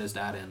turned him and his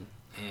dad in.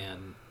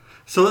 And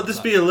So let this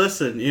be a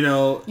lesson, you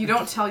know. You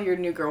don't tell your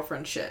new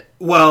girlfriend shit.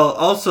 Well,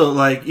 also,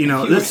 like, you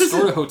know, you this is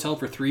extort a hotel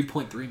for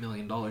 $3.3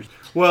 million.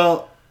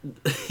 well,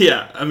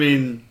 yeah. I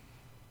mean,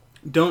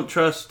 don't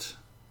trust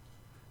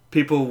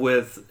people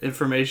with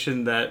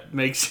information that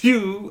makes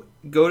you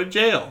go to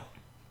jail.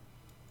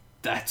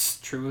 That's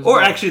true as Or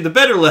well. actually, the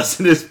better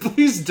lesson is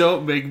please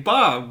don't make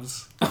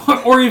bombs.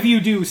 Or if you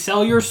do,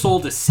 sell your soul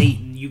to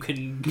Satan. You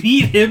can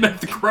meet him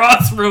at the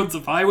crossroads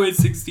of Highway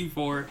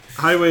 64.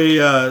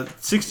 Highway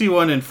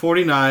 61 and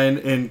 49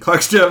 in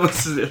Clarksdale,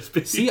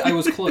 Mississippi. See, I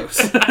was close.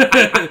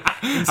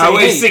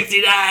 Highway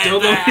 69.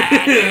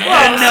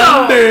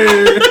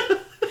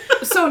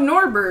 So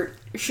Norbert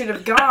should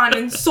have gone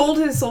and sold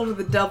his soul to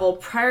the devil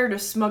prior to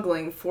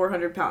smuggling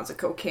 400 pounds of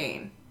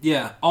cocaine.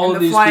 Yeah, all And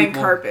of the these flying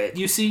people. carpet.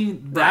 You see,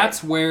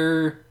 that's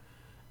where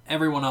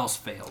everyone else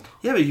failed.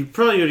 Yeah, but you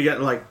probably would have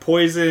gotten like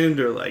poisoned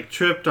or like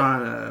tripped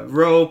on a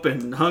rope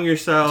and hung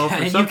yourself or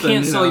And you something.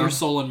 can't sell know. your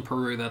soul in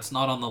Peru. That's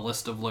not on the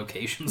list of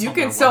locations. You on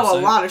can their sell a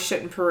website. lot of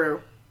shit in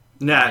Peru.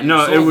 Nah, your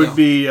no, it soul, would though.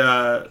 be.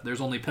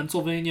 There's only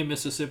Pennsylvania,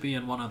 Mississippi,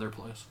 and one other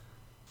place.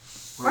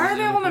 Where Why was are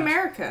the they other all in place?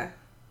 America?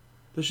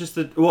 There's just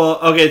the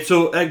okay.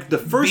 So the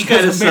first guy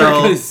to Because America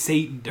sell is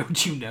Satan,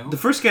 don't you know? the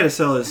first guy to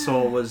sell his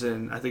soul was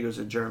in, I think it was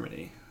in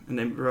Germany, and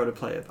they wrote a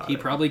play about He it.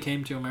 probably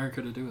came to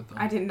America to do it, though.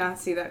 I did not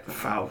see that.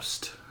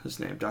 Faust, his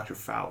name, Dr.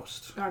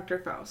 Faust. Dr.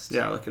 Faust.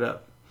 Yeah, look it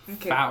up.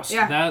 Okay. Faust.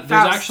 Yeah, There's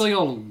Faust. actually a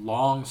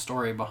long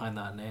story behind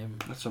that name.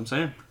 That's what I'm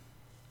saying.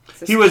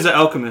 It's a- He was an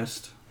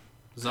alchemist.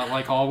 Is that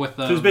like all with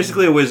the? So he was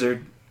basically a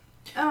wizard.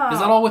 Oh, Is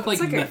that all with like,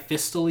 it's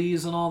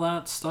Mephistopheles and all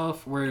that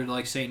stuff, where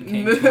like Satan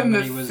came to him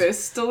and he was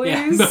Mephistopheles?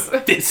 yeah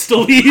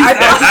Mephistopheles?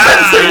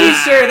 I'm pretty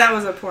sure that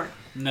was a porn.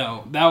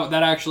 No,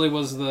 that actually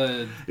was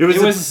the It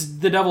was a-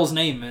 the devil's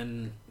name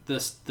in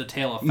the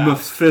tale of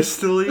Faust.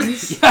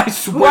 Mephistopheles? I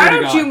swear Why to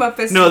don't God. you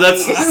Mephistopheles? No,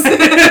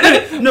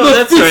 that's no,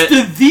 that's right.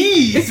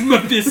 Mephistopheles,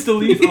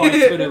 Mephistopheles. Oh, I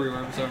spit everywhere.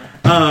 I'm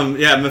sorry.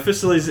 Yeah,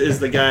 Mephistopheles is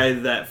the guy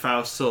that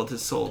Faust sold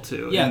his soul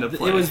to Yeah, in the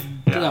play. it was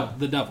yeah.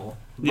 the devil.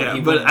 Yeah,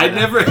 he but wouldn't I do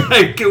that. never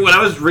like, when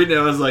I was reading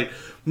it, I was like,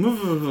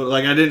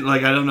 like I didn't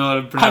like I don't know how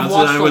to pronounce I've it.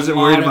 watched I wasn't a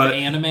lot worried of about it.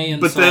 anime,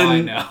 and But so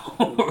I then-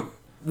 know.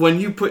 When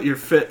you put your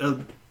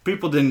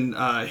people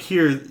didn't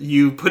hear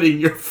you putting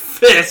your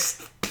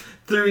fist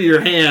through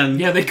your hand.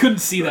 Yeah, they couldn't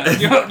see that.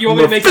 You want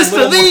me to make it a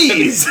little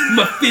Mephistopheles!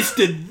 more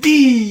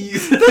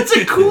Mephistopheles. That's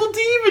a cool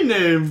demon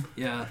name.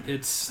 Yeah,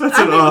 it's. That's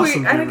I an think, awesome. I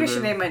think I demon should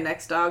name. name my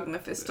next dog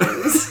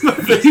Mephistopheles. You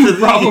Mephistopheles.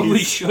 probably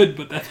should,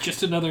 but that's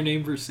just another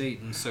name for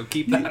Satan. So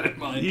keep that in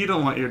mind. You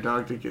don't want your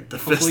dog to get the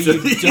Hopefully,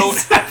 fist. you don't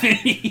have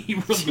any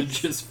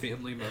religious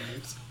family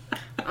members.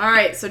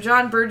 Alright, so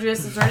John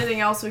Burgess, is there anything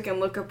else we can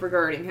look up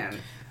regarding him?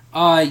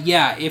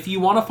 Yeah, if you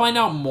want to find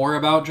out more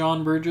about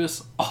John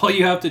Burgess, all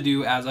you have to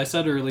do, as I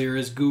said earlier,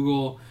 is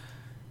Google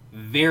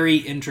very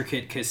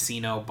intricate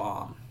casino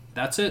bomb.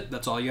 That's it.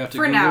 That's all you have to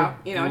For Google. now,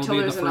 you know, It will until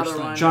be there's the first another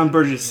thing. one. John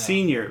Burgess Yeah.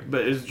 Sr.,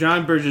 but it's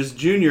John Burgess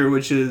Jr.,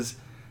 which is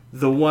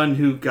the one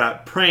who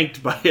got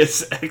pranked by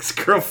his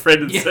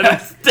ex-girlfriend and sent Yeah.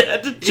 his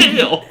dad to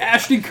jail.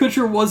 Ashton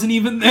Kutcher wasn't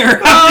even there.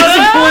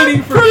 How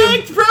disappointing for him.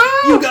 Pranked, bro!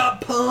 You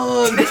got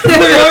punked.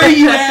 Where are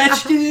you,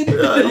 Ashton? You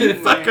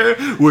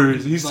fucker. Where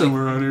is he?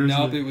 Somewhere on here.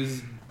 Nope, it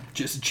was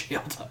just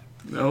jail time.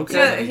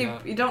 Okay. Yeah,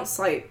 you don't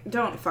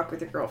don't fuck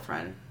with your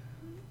girlfriend.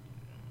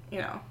 You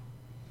know,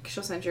 'cause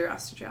she'll send your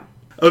ass to jail.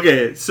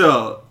 Okay,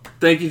 so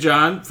thank you,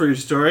 John, for your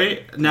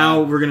story.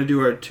 Now we're going to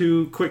do our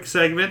 2 quick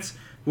segments,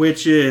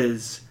 which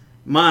is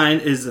mine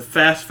is the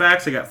fast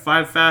facts. I got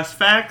 5 fast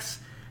facts,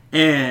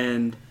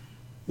 and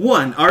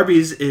 1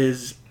 Arby's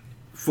is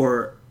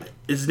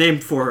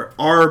named for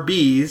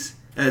RBs,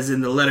 as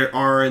in the letter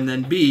R and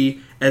then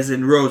B, as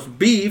in roast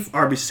beef,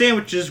 Arby's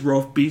sandwiches,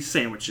 roast beef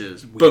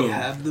sandwiches. Boom. We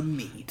have the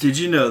meat. Did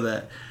you know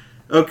that?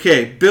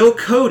 Okay, Bill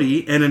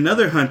Cody and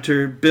another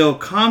hunter, Bill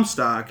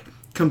Comstock,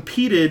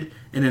 competed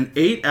in an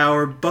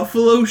 8-hour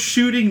buffalo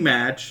shooting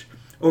match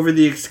over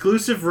the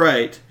exclusive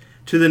right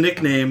to the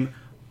nickname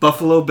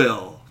Buffalo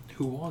Bill.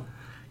 Who won?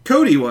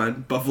 Cody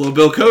won. Buffalo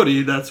Bill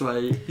Cody, that's why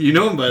you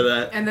know him by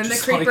that. And then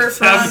Just the creeper like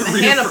from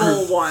Savage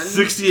Hannibal won.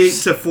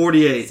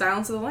 68-48.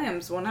 Silence of the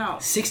Lambs won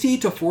out.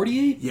 68 to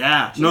 48?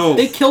 Yeah, no.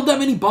 They killed that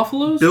many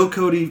buffaloes? Bill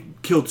Cody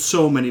killed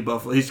so many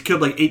buffalo. He's killed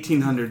like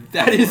 1,800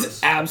 That is buffaloes.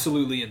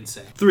 absolutely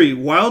insane. 3.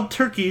 Wild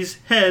turkeys'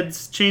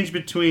 heads change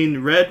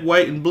between red,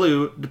 white, and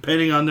blue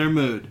depending on their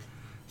mood.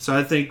 So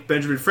I think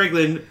Benjamin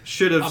Franklin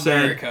should have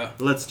America.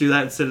 said, let's do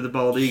that instead of the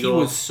bald He eagle.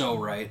 was so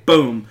right.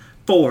 Boom.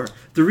 4.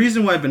 The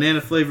reason why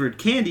banana-flavored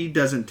candy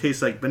doesn't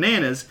taste like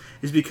bananas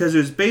is because it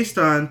was based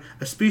on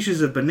a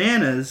species of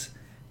bananas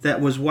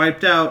that was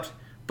wiped out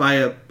by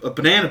a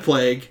banana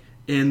plague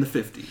in the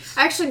 50s.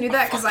 I actually knew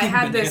that because I fucking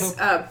had this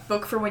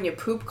book for when you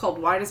poop called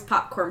Why Does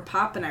Popcorn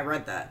Pop, and I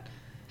read that.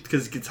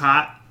 Because it gets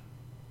hot.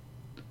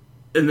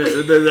 And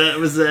that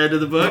was the end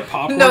of the book?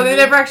 Popcorn No, they bowl?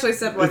 never actually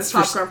said Why It's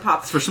Does for- Popcorn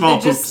Pop. it's for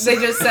small poops. They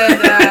just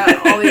said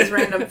all these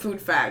random food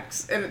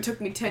facts, and it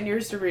took me 10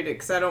 years to read it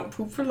because I don't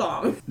poop for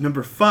long.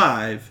 Number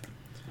 5.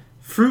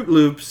 Fruit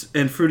Loops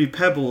and Fruity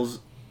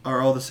Pebbles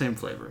are all the same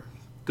flavor.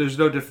 There's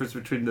no difference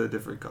between the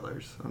different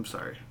colors. I'm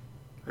sorry.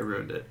 I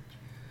ruined it.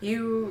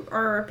 You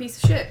are a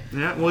piece of shit.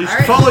 Yeah, well, you All should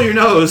right. follow your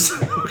nose.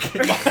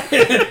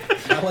 Okay.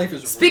 My life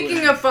is Speaking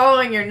ruined. of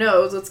following your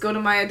nose, let's go to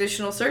my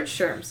additional search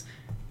terms.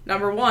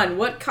 Number 1,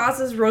 what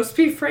causes roast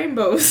beef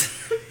rainbows?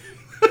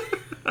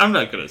 I'm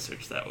not going to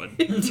search that one.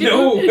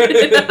 No.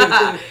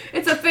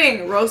 It's a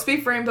thing. Roast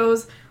beef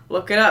rainbows.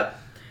 Look it up.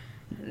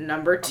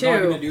 Number I'm not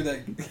gonna 2, do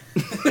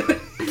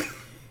that.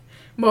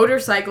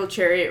 motorcycle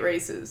chariot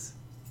races.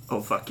 Oh,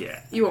 fuck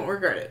yeah. You won't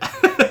regret it.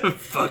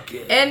 Fuck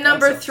yeah. And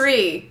number sounds-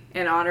 3,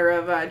 in honor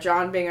of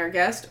John being our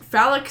guest,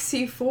 phallic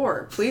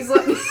C4. Please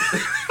let me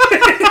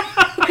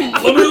Let me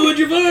know what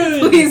you find.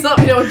 please let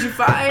me know what you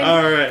find.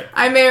 All right.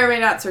 I may or may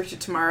not search it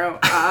tomorrow.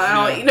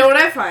 I'll let you know what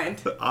I find.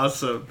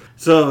 Awesome.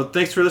 So,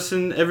 thanks for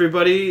listening,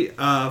 everybody.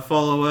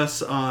 Follow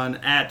us on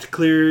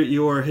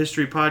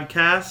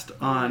 @ClearYourHistoryPodcast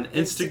on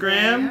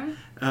Instagram,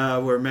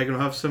 where Megan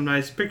will have some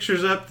nice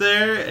pictures up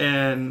there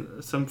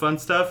and some fun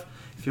stuff.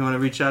 If you want to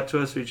reach out to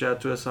us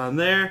on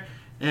there.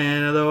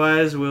 And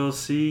otherwise, we'll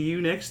see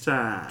you next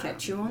time.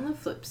 Catch you on the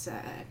flip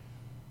side.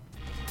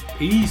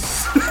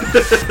 Peace.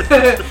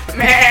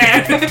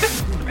 Man.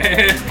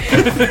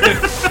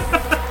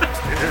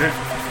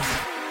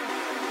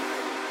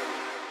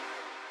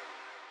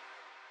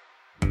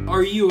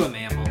 Are you a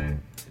mammal?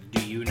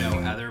 Do you know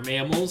other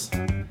mammals?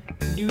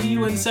 Do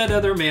you and said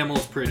other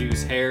mammals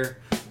produce hair?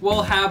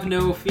 Well, have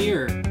no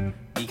fear,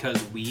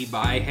 because we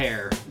buy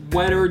hair.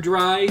 Wet or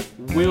dry,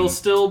 we'll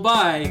still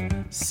buy.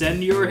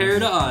 Send your hair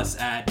to us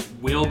at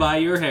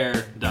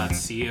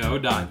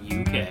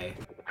willbuyyourhair.co.uk.